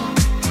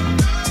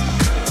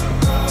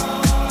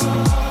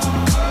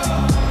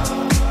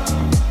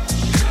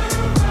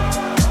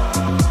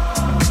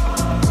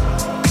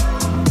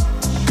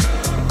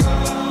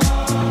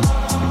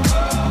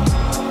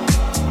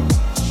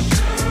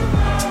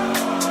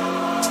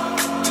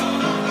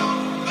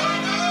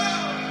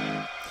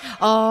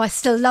 Oh, I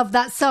still love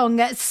that song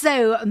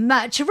so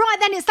much. Right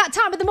then, it's that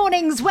time of the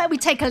mornings where we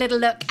take a little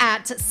look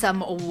at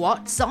some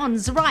what's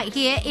ons right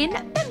here in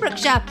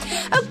Pembrokeshire.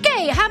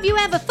 Okay, have you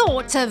ever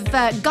thought of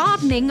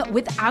gardening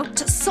without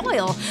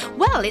soil?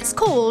 Well, it's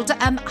called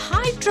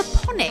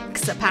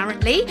hydroponics,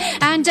 apparently,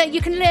 and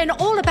you can learn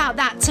all about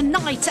that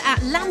tonight at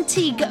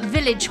Lantigue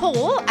Village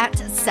Hall at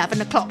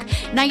 7 o'clock.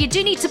 Now, you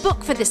do need to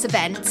book for this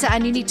event,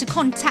 and you need to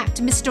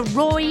contact Mr.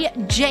 Roy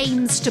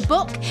James to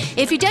book.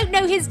 If you don't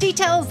know his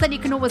details, then you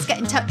can always get get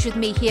in touch with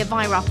me here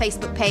via our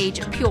Facebook page,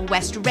 Pure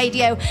West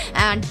Radio.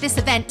 And this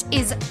event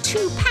is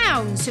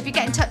 £2. So if you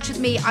get in touch with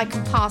me, I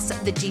can pass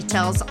the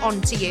details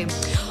on to you.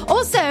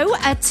 Also,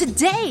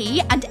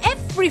 today and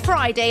every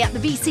Friday at the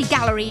VC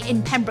Gallery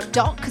in Pembroke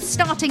Dock,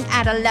 starting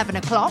at 11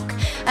 o'clock,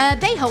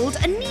 they hold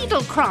a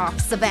needle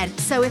crafts event.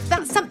 So if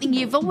that's something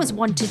you've always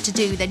wanted to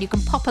do, then you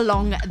can pop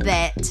along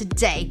there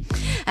today.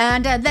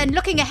 And then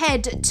looking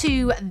ahead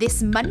to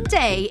this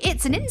Monday,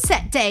 it's an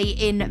inset day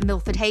in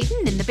Milford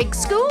Haven in the big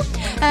school.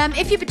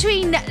 If you're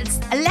between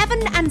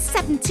 11 and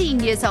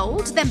 17 years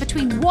old, then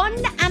between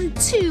 1 and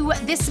 2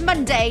 this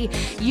Monday,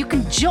 you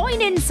can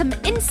join in some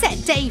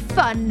inset day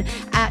fun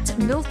at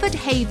Milford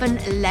Haven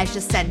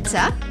Leisure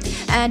Centre.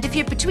 And if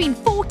you're between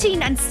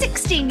 14 and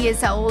 16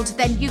 years old,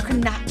 then you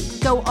can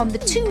go on the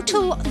 2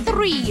 till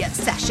 3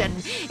 session.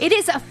 It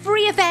is a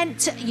free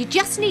event. You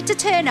just need to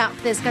turn up.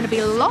 There's going to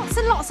be lots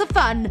and lots of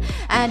fun,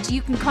 and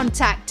you can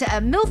contact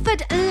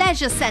Milford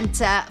Leisure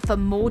Centre for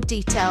more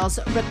details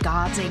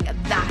regarding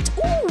that.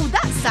 Ooh,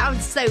 that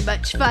sounds so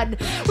much fun.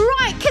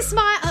 Right, Kiss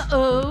My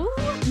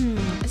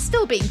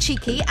still being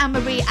cheeky,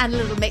 Anne-Marie and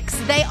Little Mix,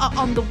 they are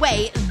on the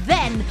way.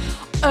 Then,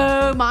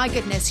 oh my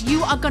goodness,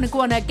 you are going to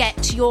want to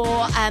get your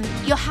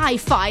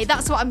hi-fi.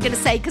 That's what I'm going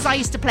to say, because I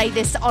used to play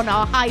this on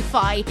our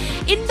hi-fi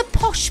in the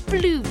posh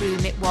blue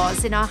room. It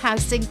was in our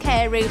house in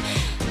Carew.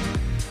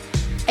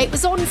 It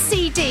was on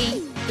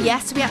CD.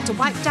 Yes, we had to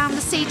wipe down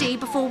the CD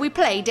before we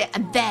played it,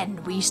 and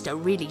then we used to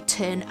really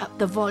turn up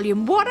the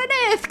volume. What on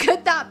earth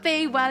could that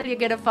be? Well, you're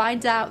going to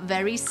find out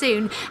very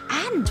soon.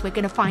 And we're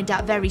going to find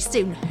out very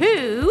soon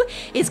who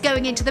is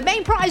going into the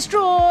main prize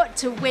draw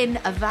to win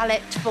a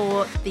valet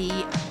for the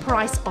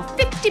price of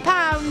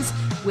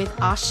 £50 with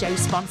our show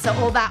sponsor.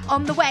 All that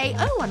on the way.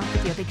 Oh, and I'll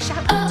give you a big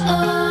shout out.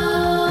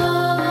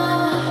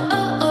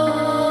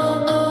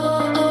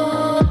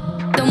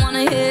 Don't want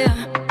to hear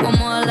one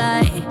more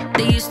lie.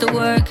 They used to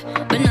work,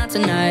 but not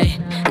tonight.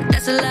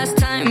 That's the last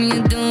time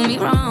you do me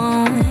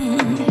wrong.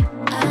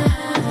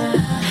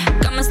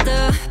 Got my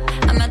stuff,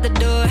 I'm at the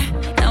door.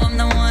 Now I'm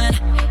the one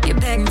you're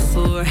begging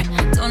for.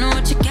 Don't know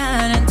what you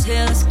got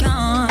until it's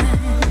gone.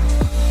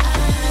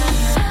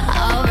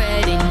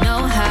 Already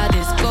know how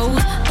this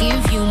goes.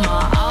 Give you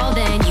my all,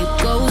 then you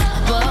go.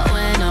 But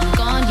when I'm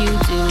gone, you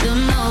do the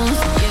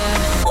most,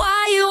 yeah. Why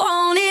you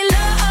only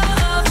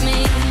love me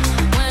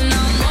when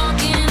I'm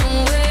walking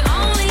away?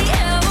 Only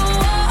ever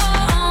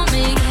want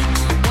me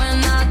when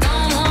I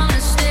don't wanna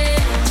stay.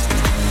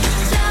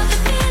 Love the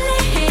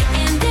feeling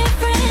hitting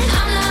different.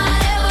 I'm not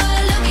ever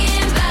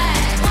looking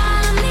back.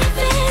 While I'm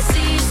leaving,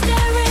 see you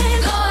staring.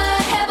 Go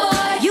ahead,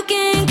 boy, you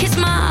can kiss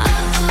my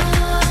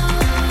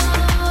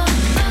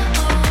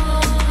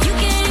you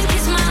can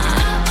kiss my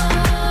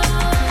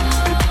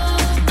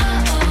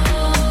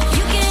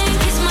you can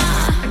kiss my.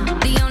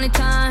 The only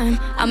time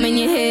I'm in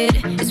your head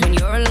is when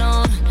you're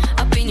alone,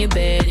 up in your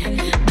bed.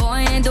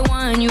 Boy, ain't the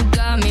one, you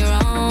got me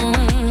wrong.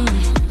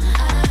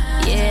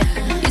 Yeah,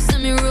 you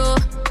send me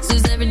rules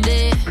every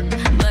day,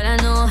 but I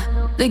know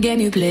the game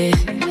you play.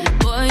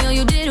 Boy, all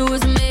you did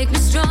was make me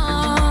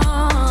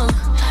strong.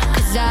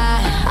 'Cause I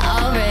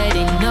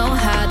already know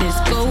how this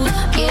goes.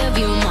 Give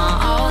you my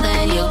all,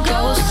 then you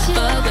ghost.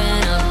 But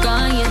when I'm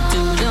gone, you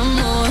do the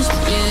most,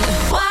 yeah.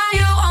 Why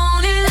you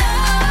only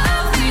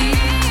love me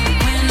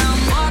when I'm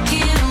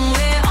walking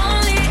away?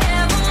 Only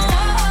ever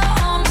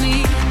want me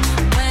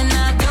when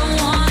I don't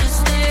wanna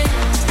stay.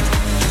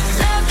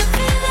 Love the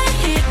feeling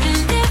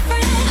hitting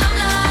different. I'm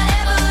not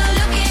ever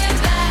looking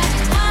back.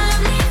 While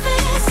I'm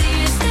leaving, see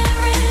you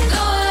staring.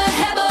 Go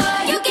ahead, boy,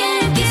 you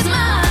can kiss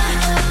my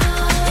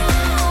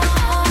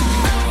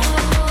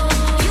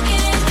you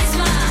can kiss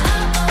my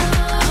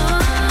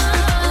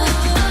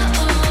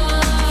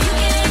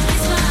you can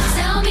kiss my.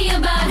 Tell me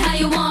about how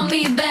you want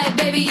me back,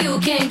 baby, you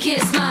can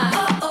kiss my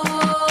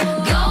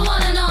go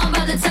on and on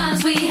about the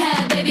times we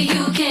had, baby,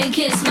 you can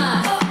kiss my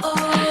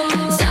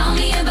tell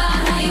me about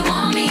how you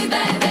want me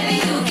back, baby,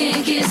 you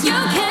can kiss my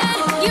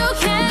you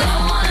can go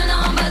on and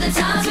on about the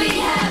times we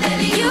had,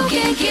 baby, you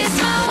can kiss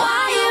my.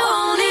 Why you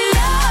only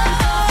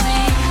love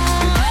me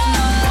when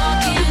I'm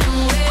walking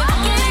away?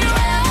 Only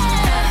ever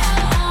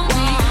want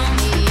me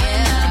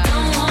when I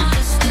don't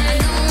wanna stay.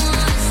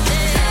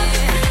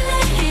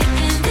 Feeling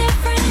hitting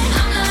different.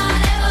 I'm not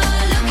ever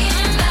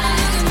looking back.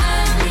 When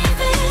I'm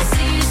leaving,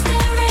 see you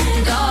staring.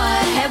 Go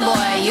ahead,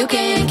 boy, you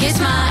can kiss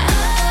my.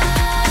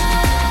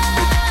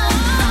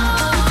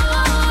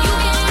 You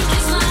can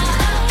kiss my.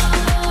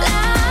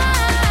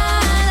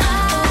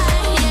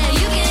 Yeah,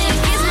 you can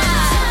kiss my.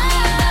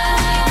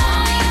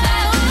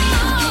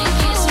 You can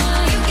kiss my.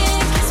 You can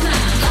kiss my.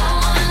 Go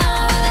on and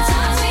on about the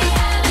times we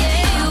had. Yeah,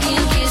 you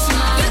can kiss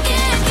my. You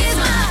can kiss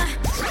my.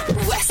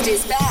 West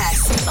is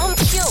best on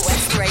Pure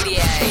West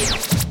Radio.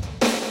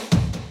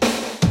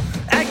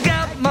 I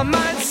got my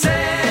mind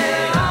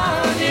set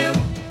on you.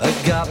 I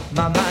got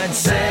my mind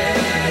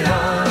set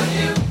on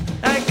you.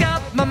 I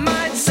got my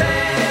mind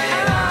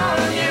set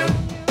on you.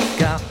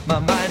 Got my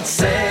mind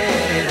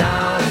set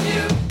on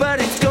you. But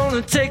it's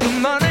gonna take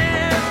money,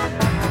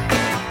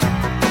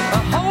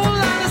 a whole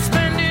lot of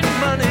spending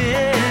money.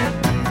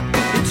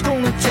 It's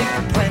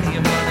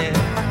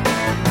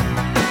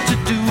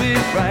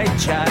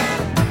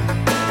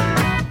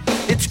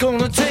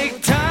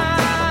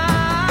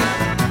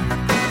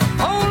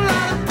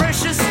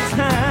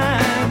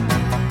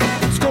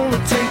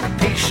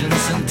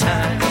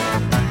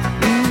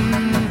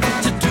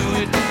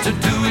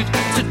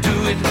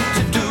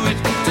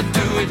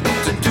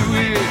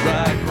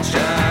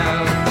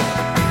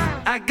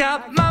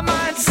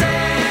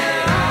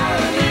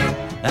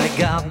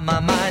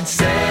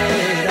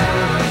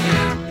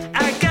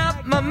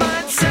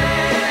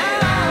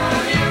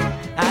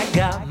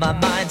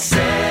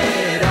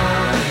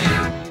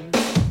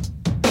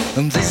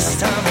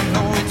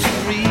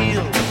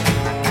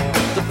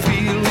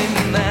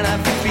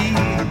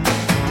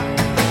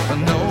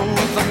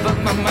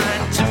my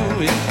mind to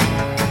it.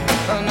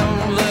 I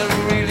know that I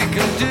really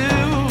can do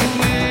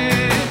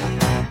it.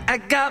 I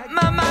got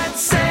my mind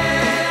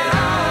set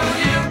on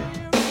you.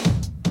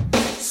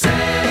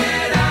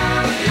 Set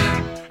on you.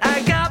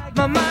 I got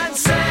my mind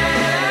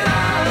set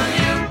on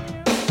you.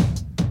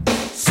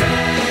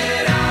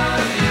 Set on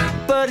you.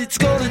 But it's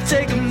gonna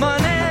take money.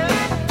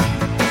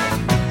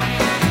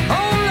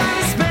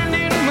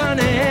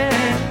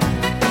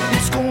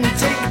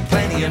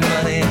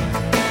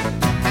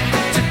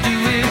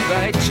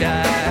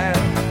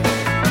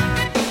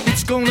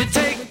 It's gonna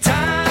take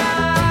time,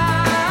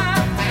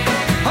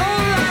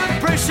 whole lot of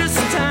precious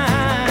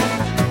time.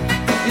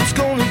 It's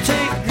gonna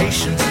take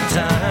patience and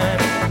time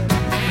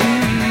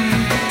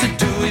to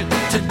do it,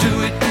 to do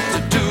it, to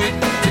do it,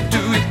 to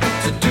do it,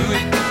 to do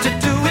it, to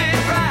do it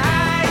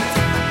right.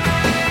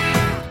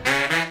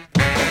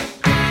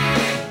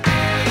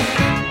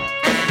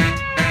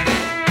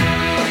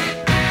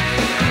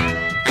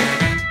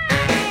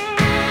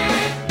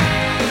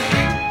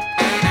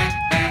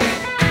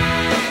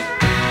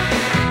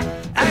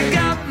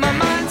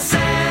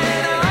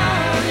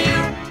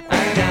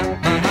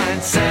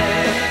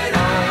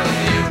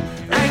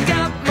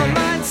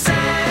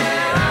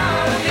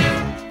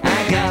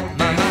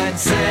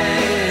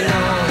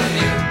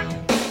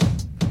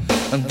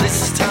 And this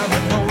time I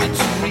know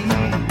it's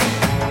real.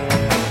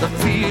 The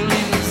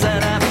feelings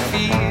that I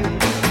feel,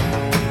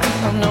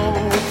 I know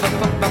if I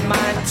put my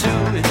mind to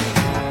it,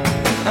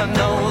 I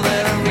know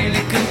that I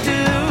really could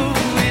do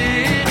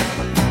it.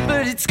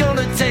 But it's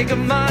gonna take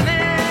money,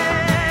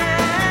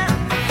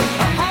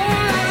 a whole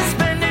lot of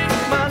spending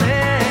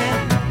money.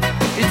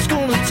 It's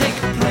gonna take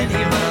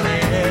plenty of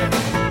money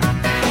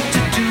to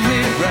do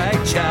it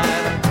right,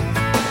 child.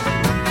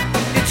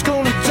 It's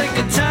gonna take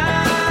a time,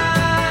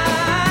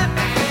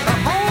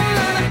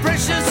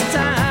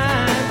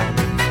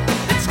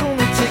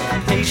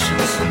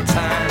 patience and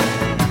time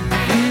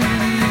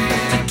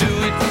to do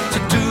it, to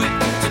do it,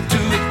 to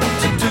do it,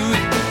 to do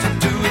it, to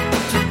do it,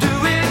 to do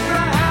it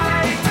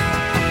right.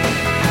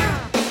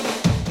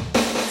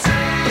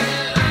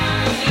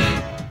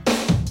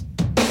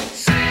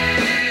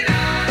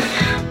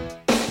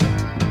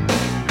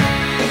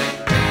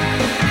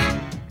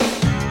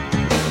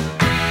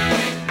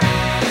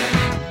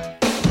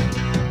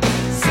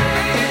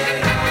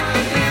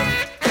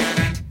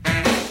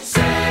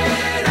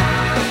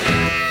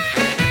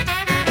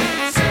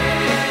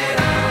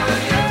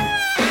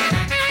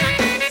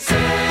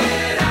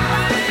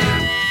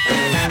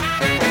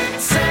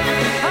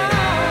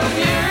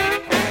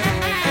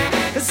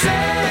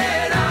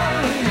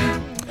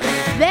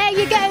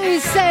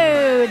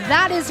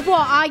 That is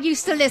what I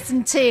used to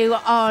listen to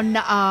on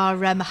our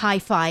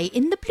hi-fi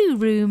in the Blue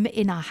Room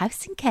in our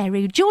house in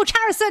Carew. George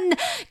Harrison,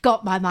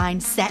 Got My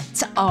Mind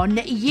Set on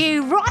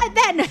You. Right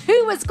then,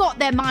 who has got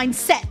their mind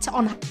set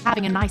on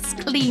having a nice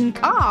clean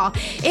car?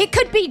 It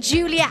could be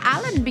Julia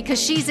Allen, because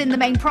she's in the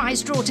main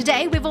prize draw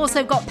today. We've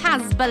also got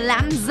Paz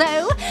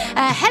Balanzo,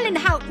 Helen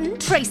Houghton,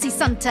 Tracy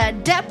Sunter,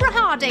 Deborah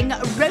Harding,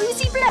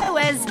 Rosie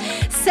Blowers,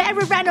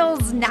 Sarah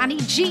Reynolds, Nanny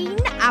Jean,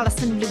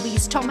 Alison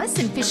Louise Thomas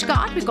in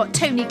Fishguard. We've got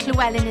Tony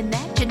Llewellyn in there,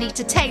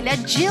 Janita Taylor,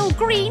 Jill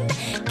Green,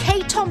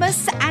 Kay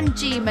Thomas,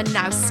 Angie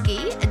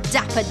Manowski,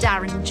 Dapper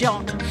Darren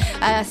John,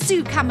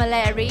 Sue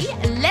Camilleri,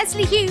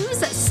 Leslie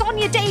Hughes,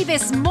 Sonia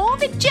Davis,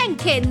 Morvick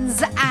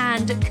Jenkins,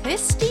 and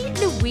Kirsty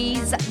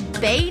Louise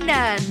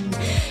Bainan.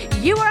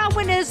 You are our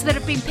winners that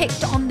have been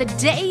picked on the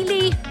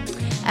daily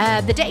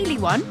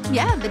one,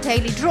 the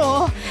daily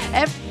draw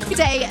every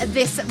day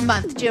this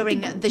month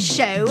during the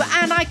show,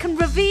 and I can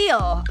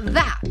reveal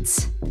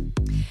that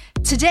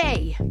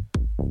today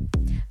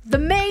the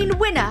main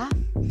winner,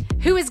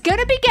 who is going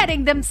to be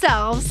getting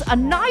themselves a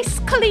nice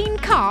clean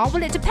car.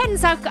 Well, it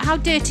depends how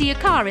dirty your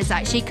car is,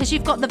 actually, because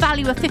you've got the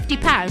value of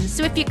 £50.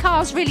 So if your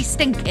car's really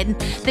stinking,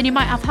 then you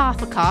might have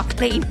half a car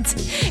cleaned.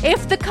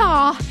 If the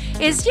car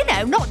is,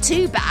 not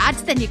too bad,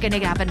 then you're going to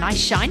have a nice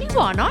shiny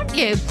one, aren't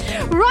you?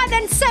 Right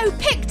then, so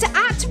picked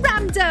at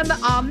random,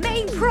 our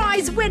main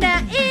prize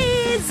winner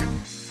is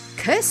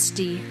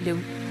Kirsty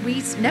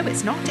Louise. No,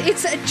 it's not.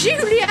 It's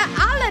Julia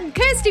Allen.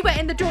 Kirsty went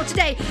in the draw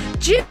today.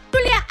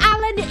 Julia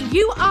Allen,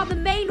 you are the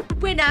main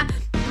winner.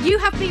 You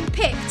have been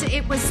picked.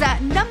 It was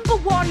number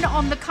 1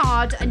 on the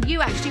card, and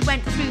you actually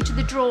went through to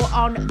the draw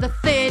on the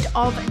 3rd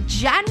of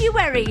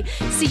January.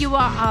 So you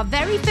are our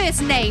very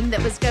first name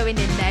that was going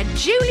in there.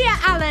 Julia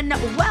Allen,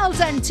 well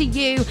done to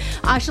you.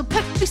 I shall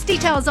post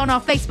details on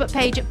our Facebook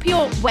page at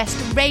Pure West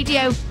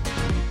Radio,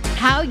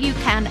 how you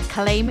can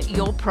claim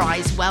your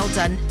prize. Well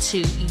done to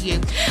you.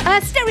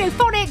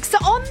 Stereophonics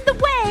on the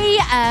way.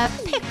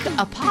 Pick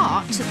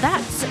Apart,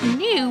 that's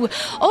new.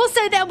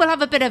 Also, then we'll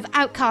have a bit of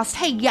Outcast,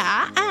 Hey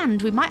Ya,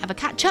 and we might have a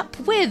catch up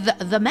with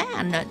the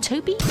man,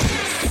 Toby.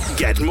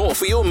 Get more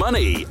for your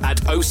money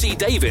at OC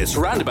Davis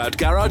Roundabout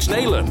Garage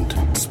Neyland,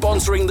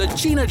 sponsoring the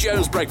Gina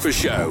Jones Breakfast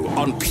Show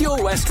on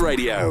Pure West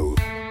Radio.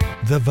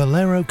 The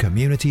Valero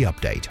Community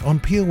Update on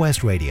Pure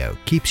West Radio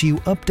keeps you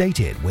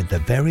updated with the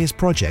various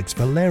projects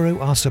Valero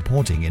are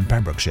supporting in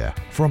Pembrokeshire,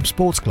 from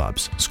sports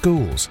clubs,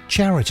 schools,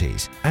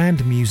 charities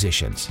and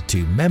musicians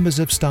to members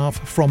of staff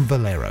from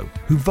Valero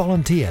who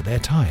volunteer their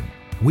time.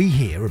 We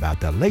hear about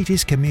the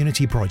latest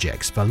community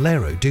projects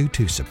Valero do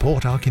to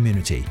support our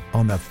community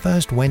on the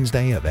first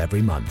Wednesday of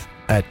every month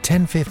at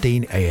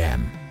 10:15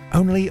 a.m.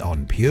 only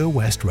on Pure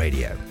West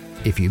Radio.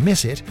 If you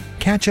miss it,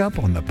 catch up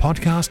on the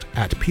podcast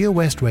at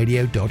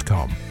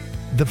purewestradio.com.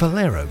 The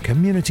Valero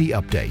Community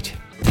Update.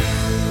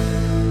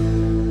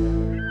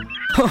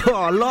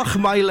 Oh,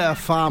 Lochmeyler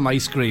Farm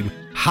Ice Cream.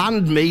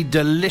 Handmade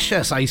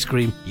delicious ice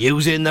cream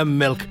using the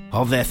milk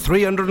of their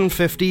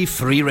 350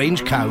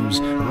 free-range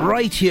cows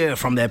right here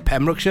from their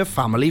Pembrokeshire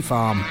family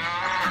farm.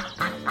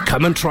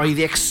 Come and try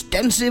the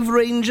extensive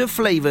range of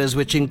flavours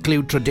which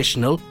include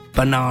traditional,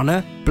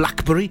 banana,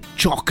 blackberry,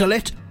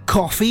 chocolate,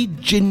 coffee,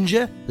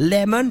 ginger,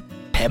 lemon,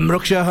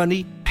 Pembrokeshire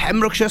honey,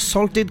 Pembrokeshire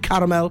salted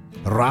caramel,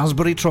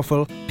 raspberry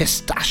truffle,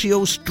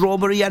 pistachio,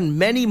 strawberry and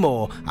many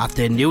more at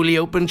their newly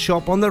opened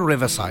shop on the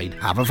Riverside,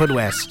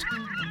 Haverfordwest.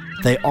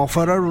 They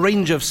offer a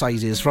range of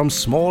sizes from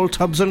small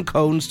tubs and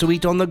cones to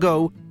eat on the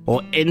go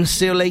or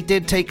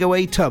insulated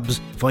takeaway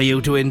tubs for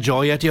you to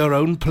enjoy at your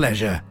own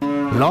pleasure.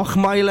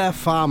 Lochmeyler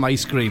Farm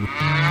Ice Cream.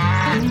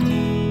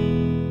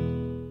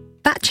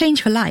 That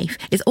Change for Life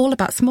is all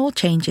about small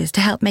changes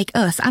to help make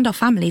us and our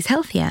families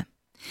healthier.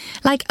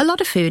 Like, a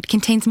lot of food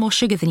contains more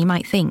sugar than you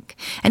might think,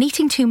 and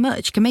eating too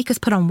much can make us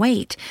put on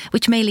weight,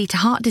 which may lead to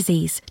heart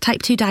disease,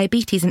 type 2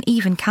 diabetes and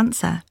even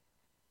cancer.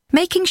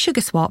 Making sugar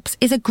swaps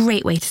is a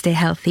great way to stay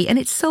healthy, and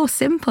it's so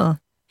simple.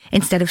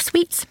 Instead of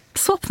sweets,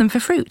 swap them for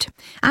fruit.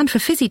 And for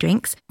fizzy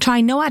drinks,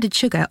 try no added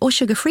sugar or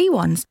sugar-free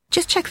ones.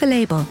 Just check the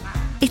label.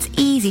 It's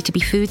easy to be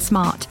food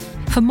smart.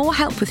 For more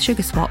help with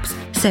sugar swaps,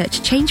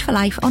 search Change for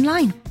Life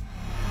online.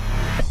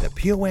 The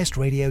Pure West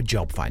Radio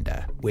Job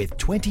Finder, with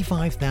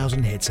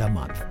 25,000 hits a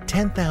month,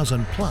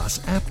 10,000 plus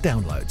app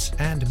downloads,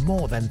 and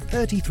more than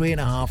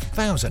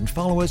 33,500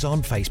 followers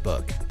on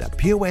Facebook. The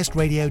Pure West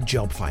Radio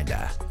Job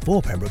Finder, for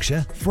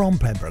Pembrokeshire, from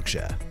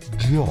Pembrokeshire.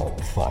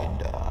 Job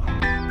Finder.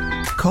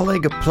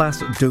 Coleg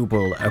Plas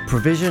Dwbl, a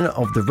provision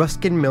of the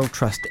Ruskin Mill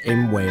Trust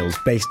in Wales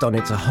based on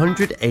its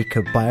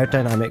 100-acre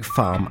biodynamic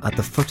farm at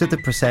the foot of the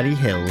Preseli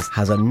Hills,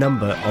 has a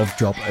number of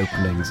job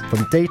openings.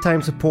 From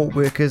daytime support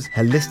workers,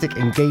 holistic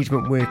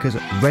engagement workers,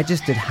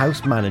 registered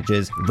house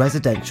managers,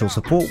 residential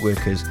support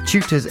workers,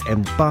 tutors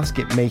in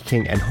basket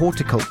making and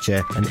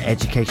horticulture, and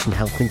education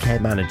health and care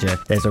manager,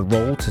 there's a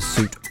role to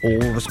suit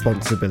all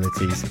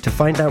responsibilities. To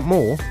find out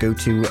more, go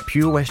to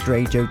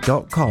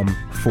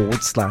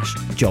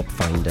purewestradio.com/job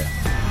finder.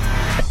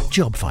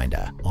 Job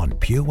Finder on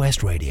Pure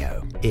West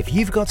Radio. If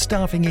you've got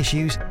staffing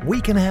issues, we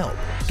can help.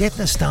 Get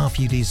the staff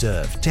you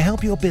deserve to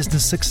help your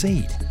business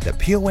succeed. The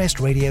Pure West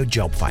Radio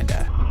Job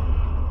Finder.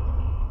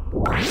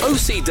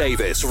 OC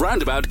Davis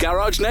Roundabout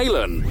Garage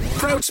Neyland,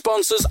 proud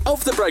sponsors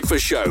of The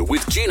Breakfast Show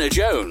with Gina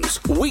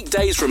Jones,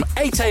 weekdays from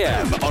 8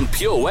 a.m. on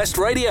Pure West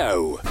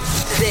Radio.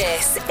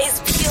 This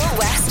is Pure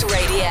West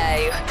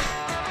Radio.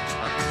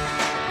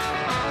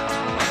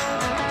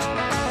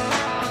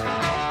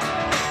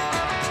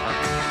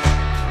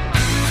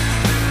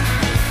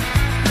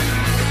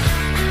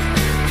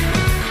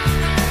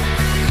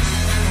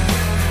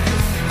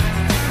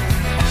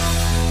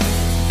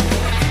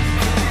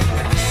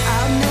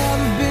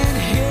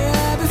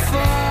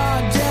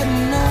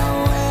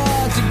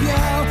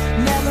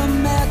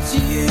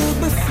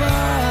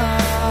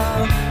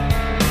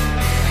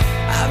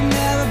 I've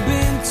never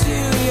been to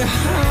your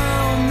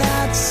home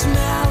that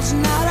smells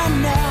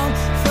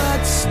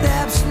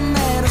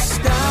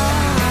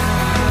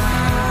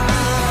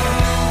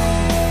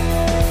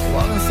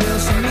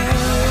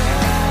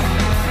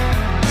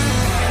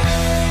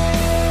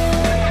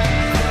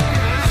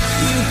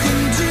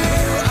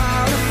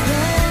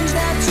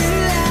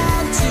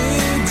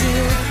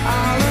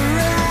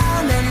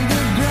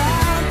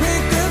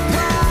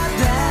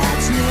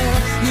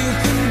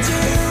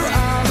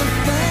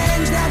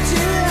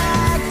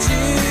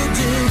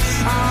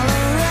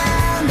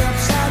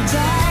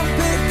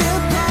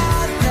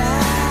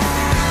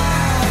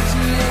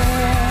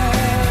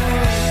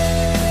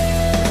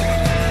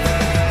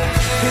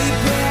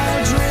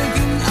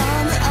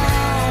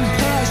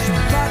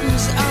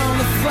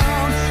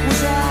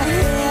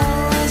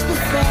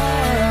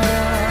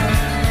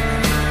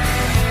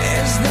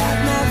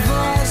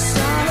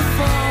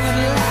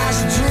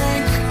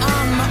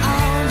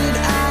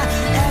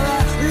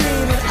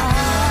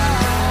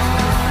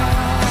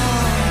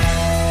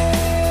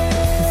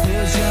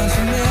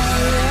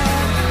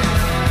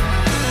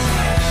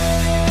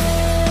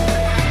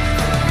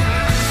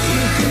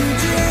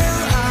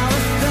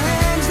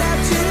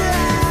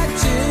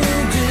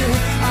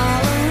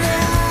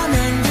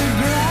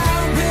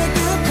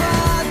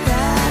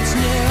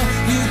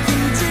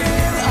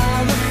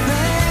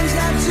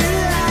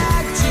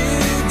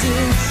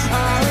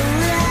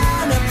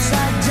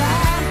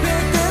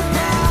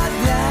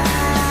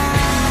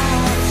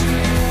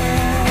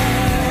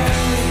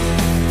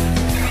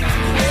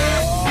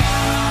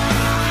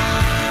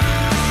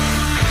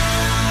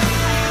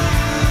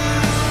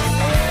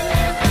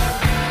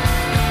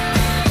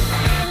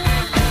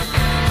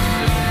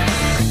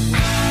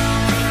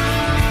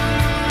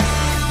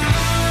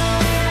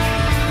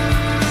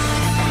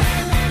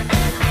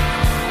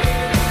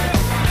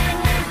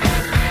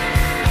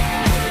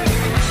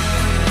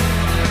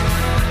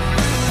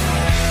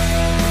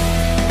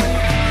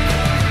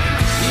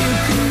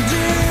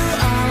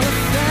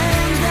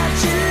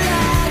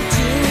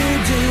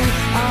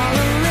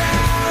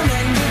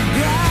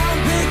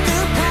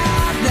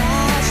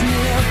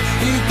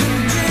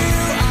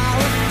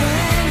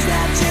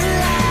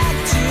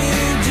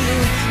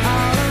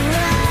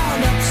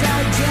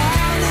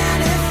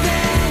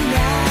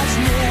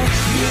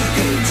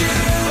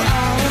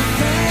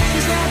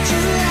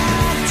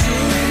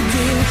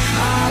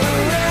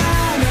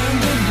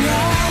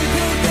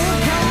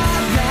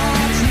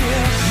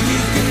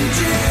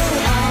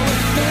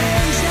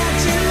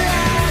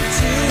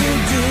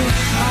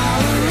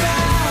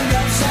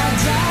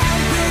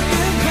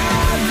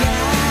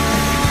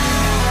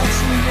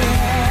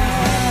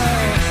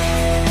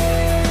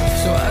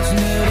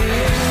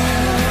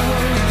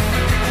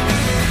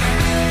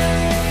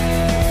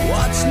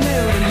What's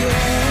new to you?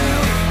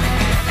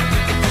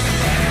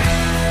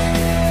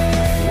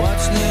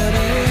 What's new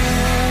to you?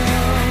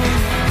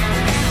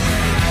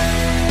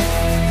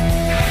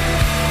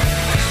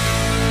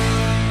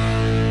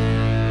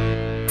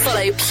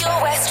 Follow Pure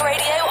West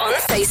Radio on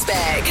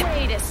Facebook.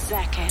 Wait a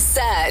second.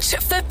 Search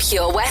for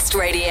Pure West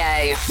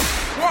Radio.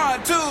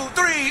 1, 2,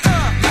 3,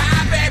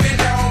 my baby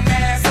don't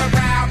mess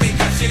around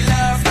because she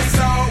loves me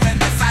so, and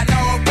this I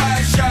know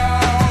for sure.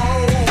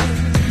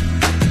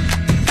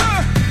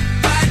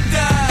 But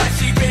does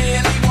she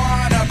really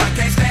wanna, but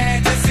can't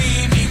stand to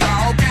see me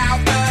walk out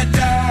the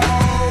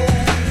door?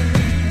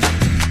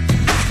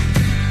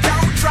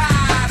 Don't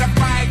try to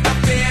fight the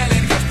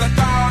feeling, 'cause the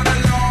thought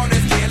alone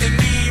is killing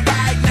me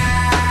right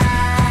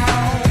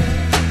now.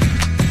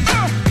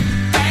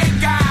 Thank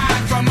God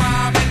for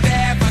mom and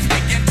dad for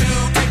sticking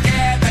two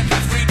together,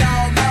 'cause we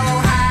don't know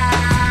how.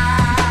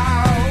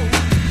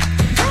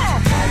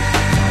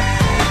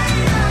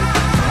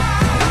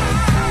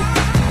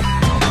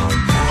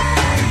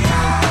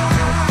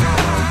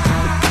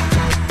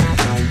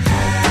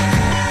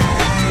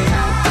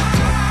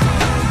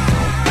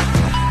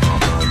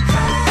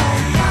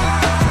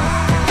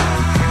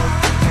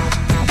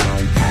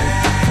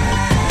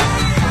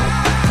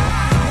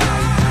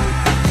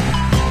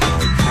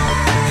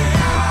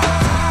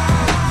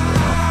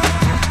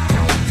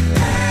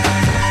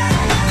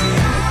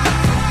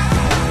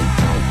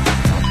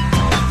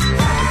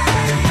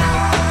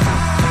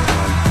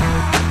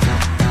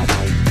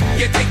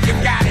 You think you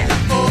got it,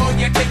 oh,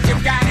 you think you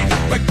got it,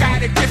 but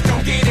got it, just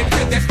don't get it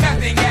till there's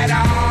nothing at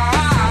all.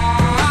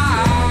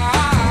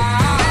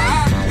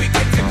 We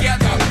get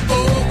together,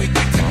 oh, we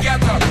get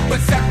together, but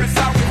separate's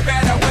always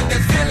better when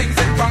there's feelings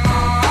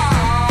involved.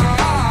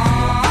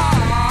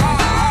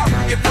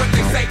 If what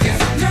they say is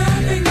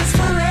nothing is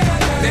forever,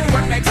 then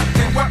what makes it,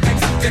 then what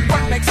makes it, then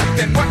what makes it,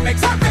 then what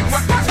makes it, then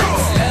what makes it?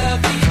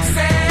 Love the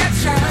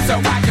exception. So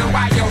why yo,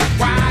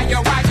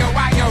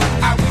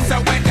 are we so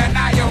in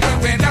denial when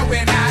we know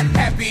we're not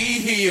happy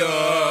here?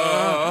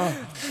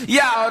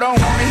 Y'all don't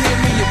wanna hear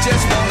me, you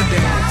just wanna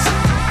dance.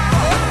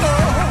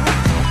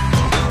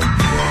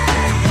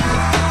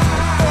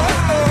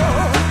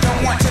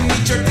 Don't want to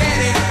meet your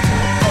daddy.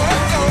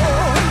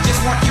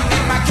 Just want you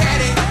in my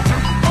caddy.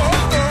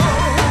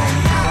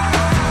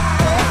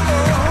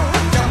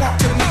 Don't want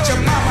to meet your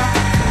mama.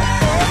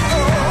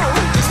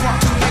 Just want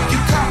to make you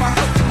come. I'm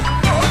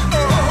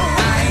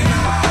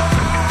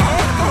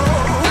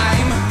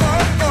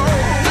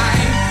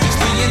just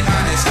being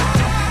honest. I'm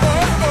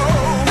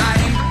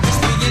just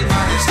being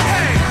honest.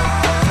 Hey,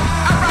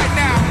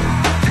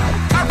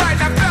 all right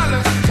now,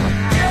 fellas.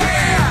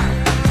 Yeah,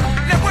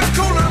 now what's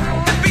cooler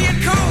than being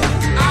cool?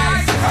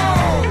 Ice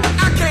cold.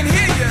 I can't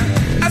hear you.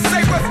 I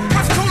say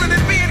what's cooler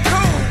than being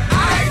cool?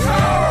 Ice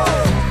cold.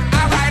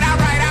 All right.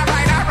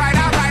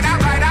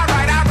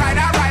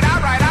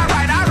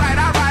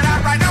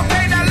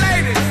 Okay, now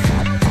ladies.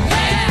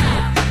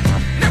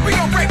 Yeah. Now we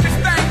gonna break this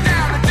thing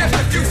down in just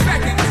a few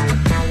seconds.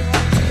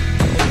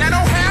 Now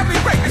don't have me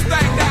break this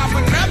thing down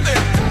for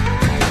nothing.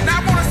 Now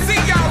I wanna see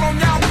y'all on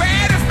y'all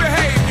baddest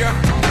behavior.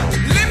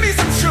 Lend me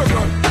some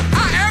sugar.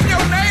 I am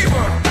your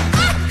neighbor.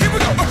 Here we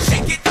go. Oh,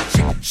 shake it,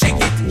 shake it,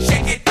 shake it,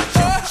 shake it,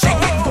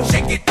 shake it,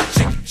 shake it,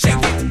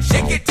 shake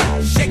it,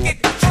 shake it,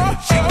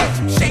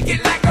 shake it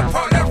like a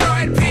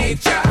Polaroid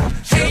picture.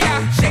 Hey,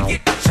 shake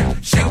it, shake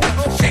it, shake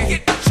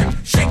it,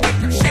 shake it,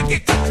 shake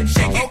it,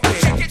 shake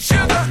it,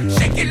 sugar,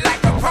 shake it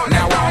like a Polaroid picture.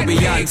 Now all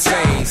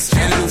Beyonce's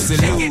and Lucy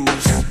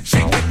Lou's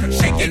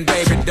and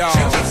baby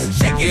dolls,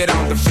 get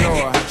on the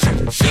floor.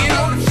 Get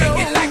on the floor.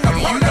 Shake it like a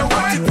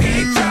Polaroid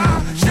picture.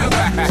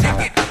 Sugar,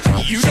 shake it.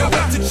 You know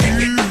what to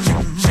shake it.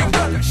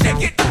 Sugar,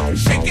 shake it,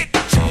 shake it.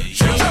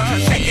 Sugar,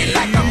 shake it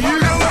like a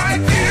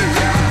Polaroid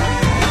picture.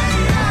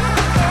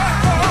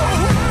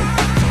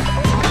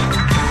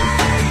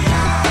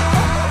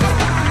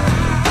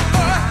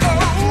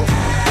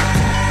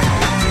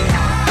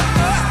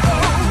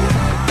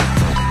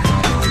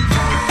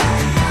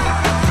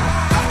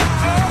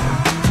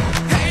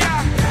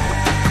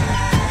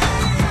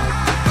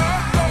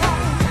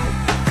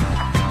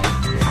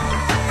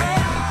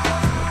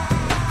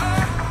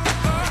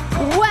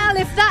 Well,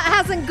 if that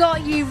hasn't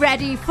got you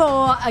ready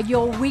for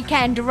your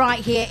weekend right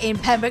here in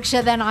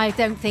Pembrokeshire, then I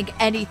don't think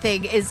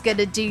anything is going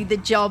to do the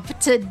job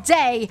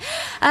today.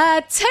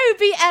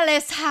 Toby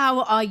Ellis,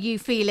 how are you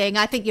feeling?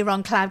 I think you're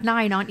on cloud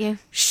 9, aren't you?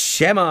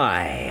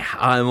 Shemai,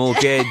 I'm all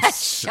good.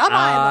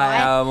 I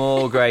am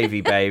all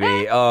gravy,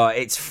 baby. Oh,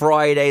 it's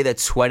Friday, the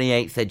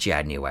 28th of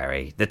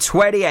January. The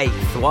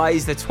 28th. Why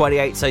is the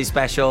 28th so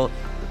special?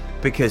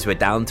 Because we're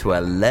down to a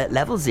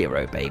level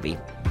 0, baby.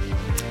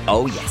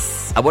 Oh,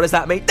 yes. And what does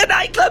that mean? The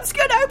nightclub's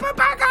going to open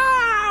back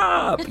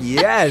up!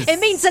 Yes.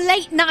 It means a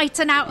late night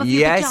and out of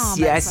your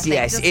pajamas.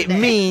 Yes. It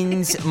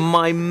means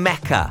my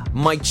Mecca,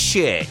 my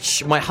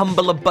church, my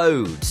humble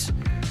abode,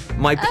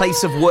 my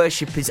place of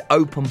worship is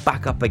open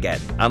back up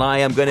again. And I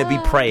am going to be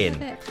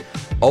praying.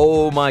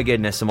 Oh, my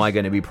goodness, am I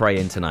going to be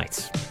praying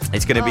tonight?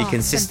 It's going to be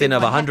consisting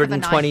of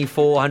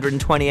 124,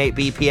 128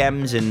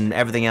 BPMs and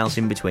everything else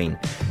in between.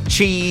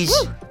 Cheese,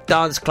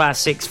 Dance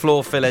classics,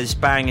 floor fillers,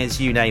 bangers,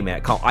 you name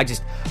it.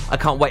 I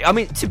can't wait. I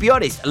mean, to be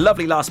honest, a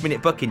lovely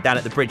last-minute booking down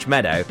at the Bridge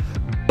Meadow.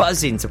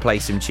 Buzzing to play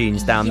some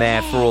tunes down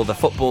there for all the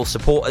football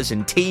supporters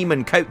and team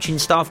and coaching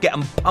staff. Get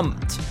them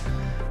pumped,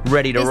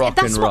 ready to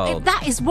rock and roll. That is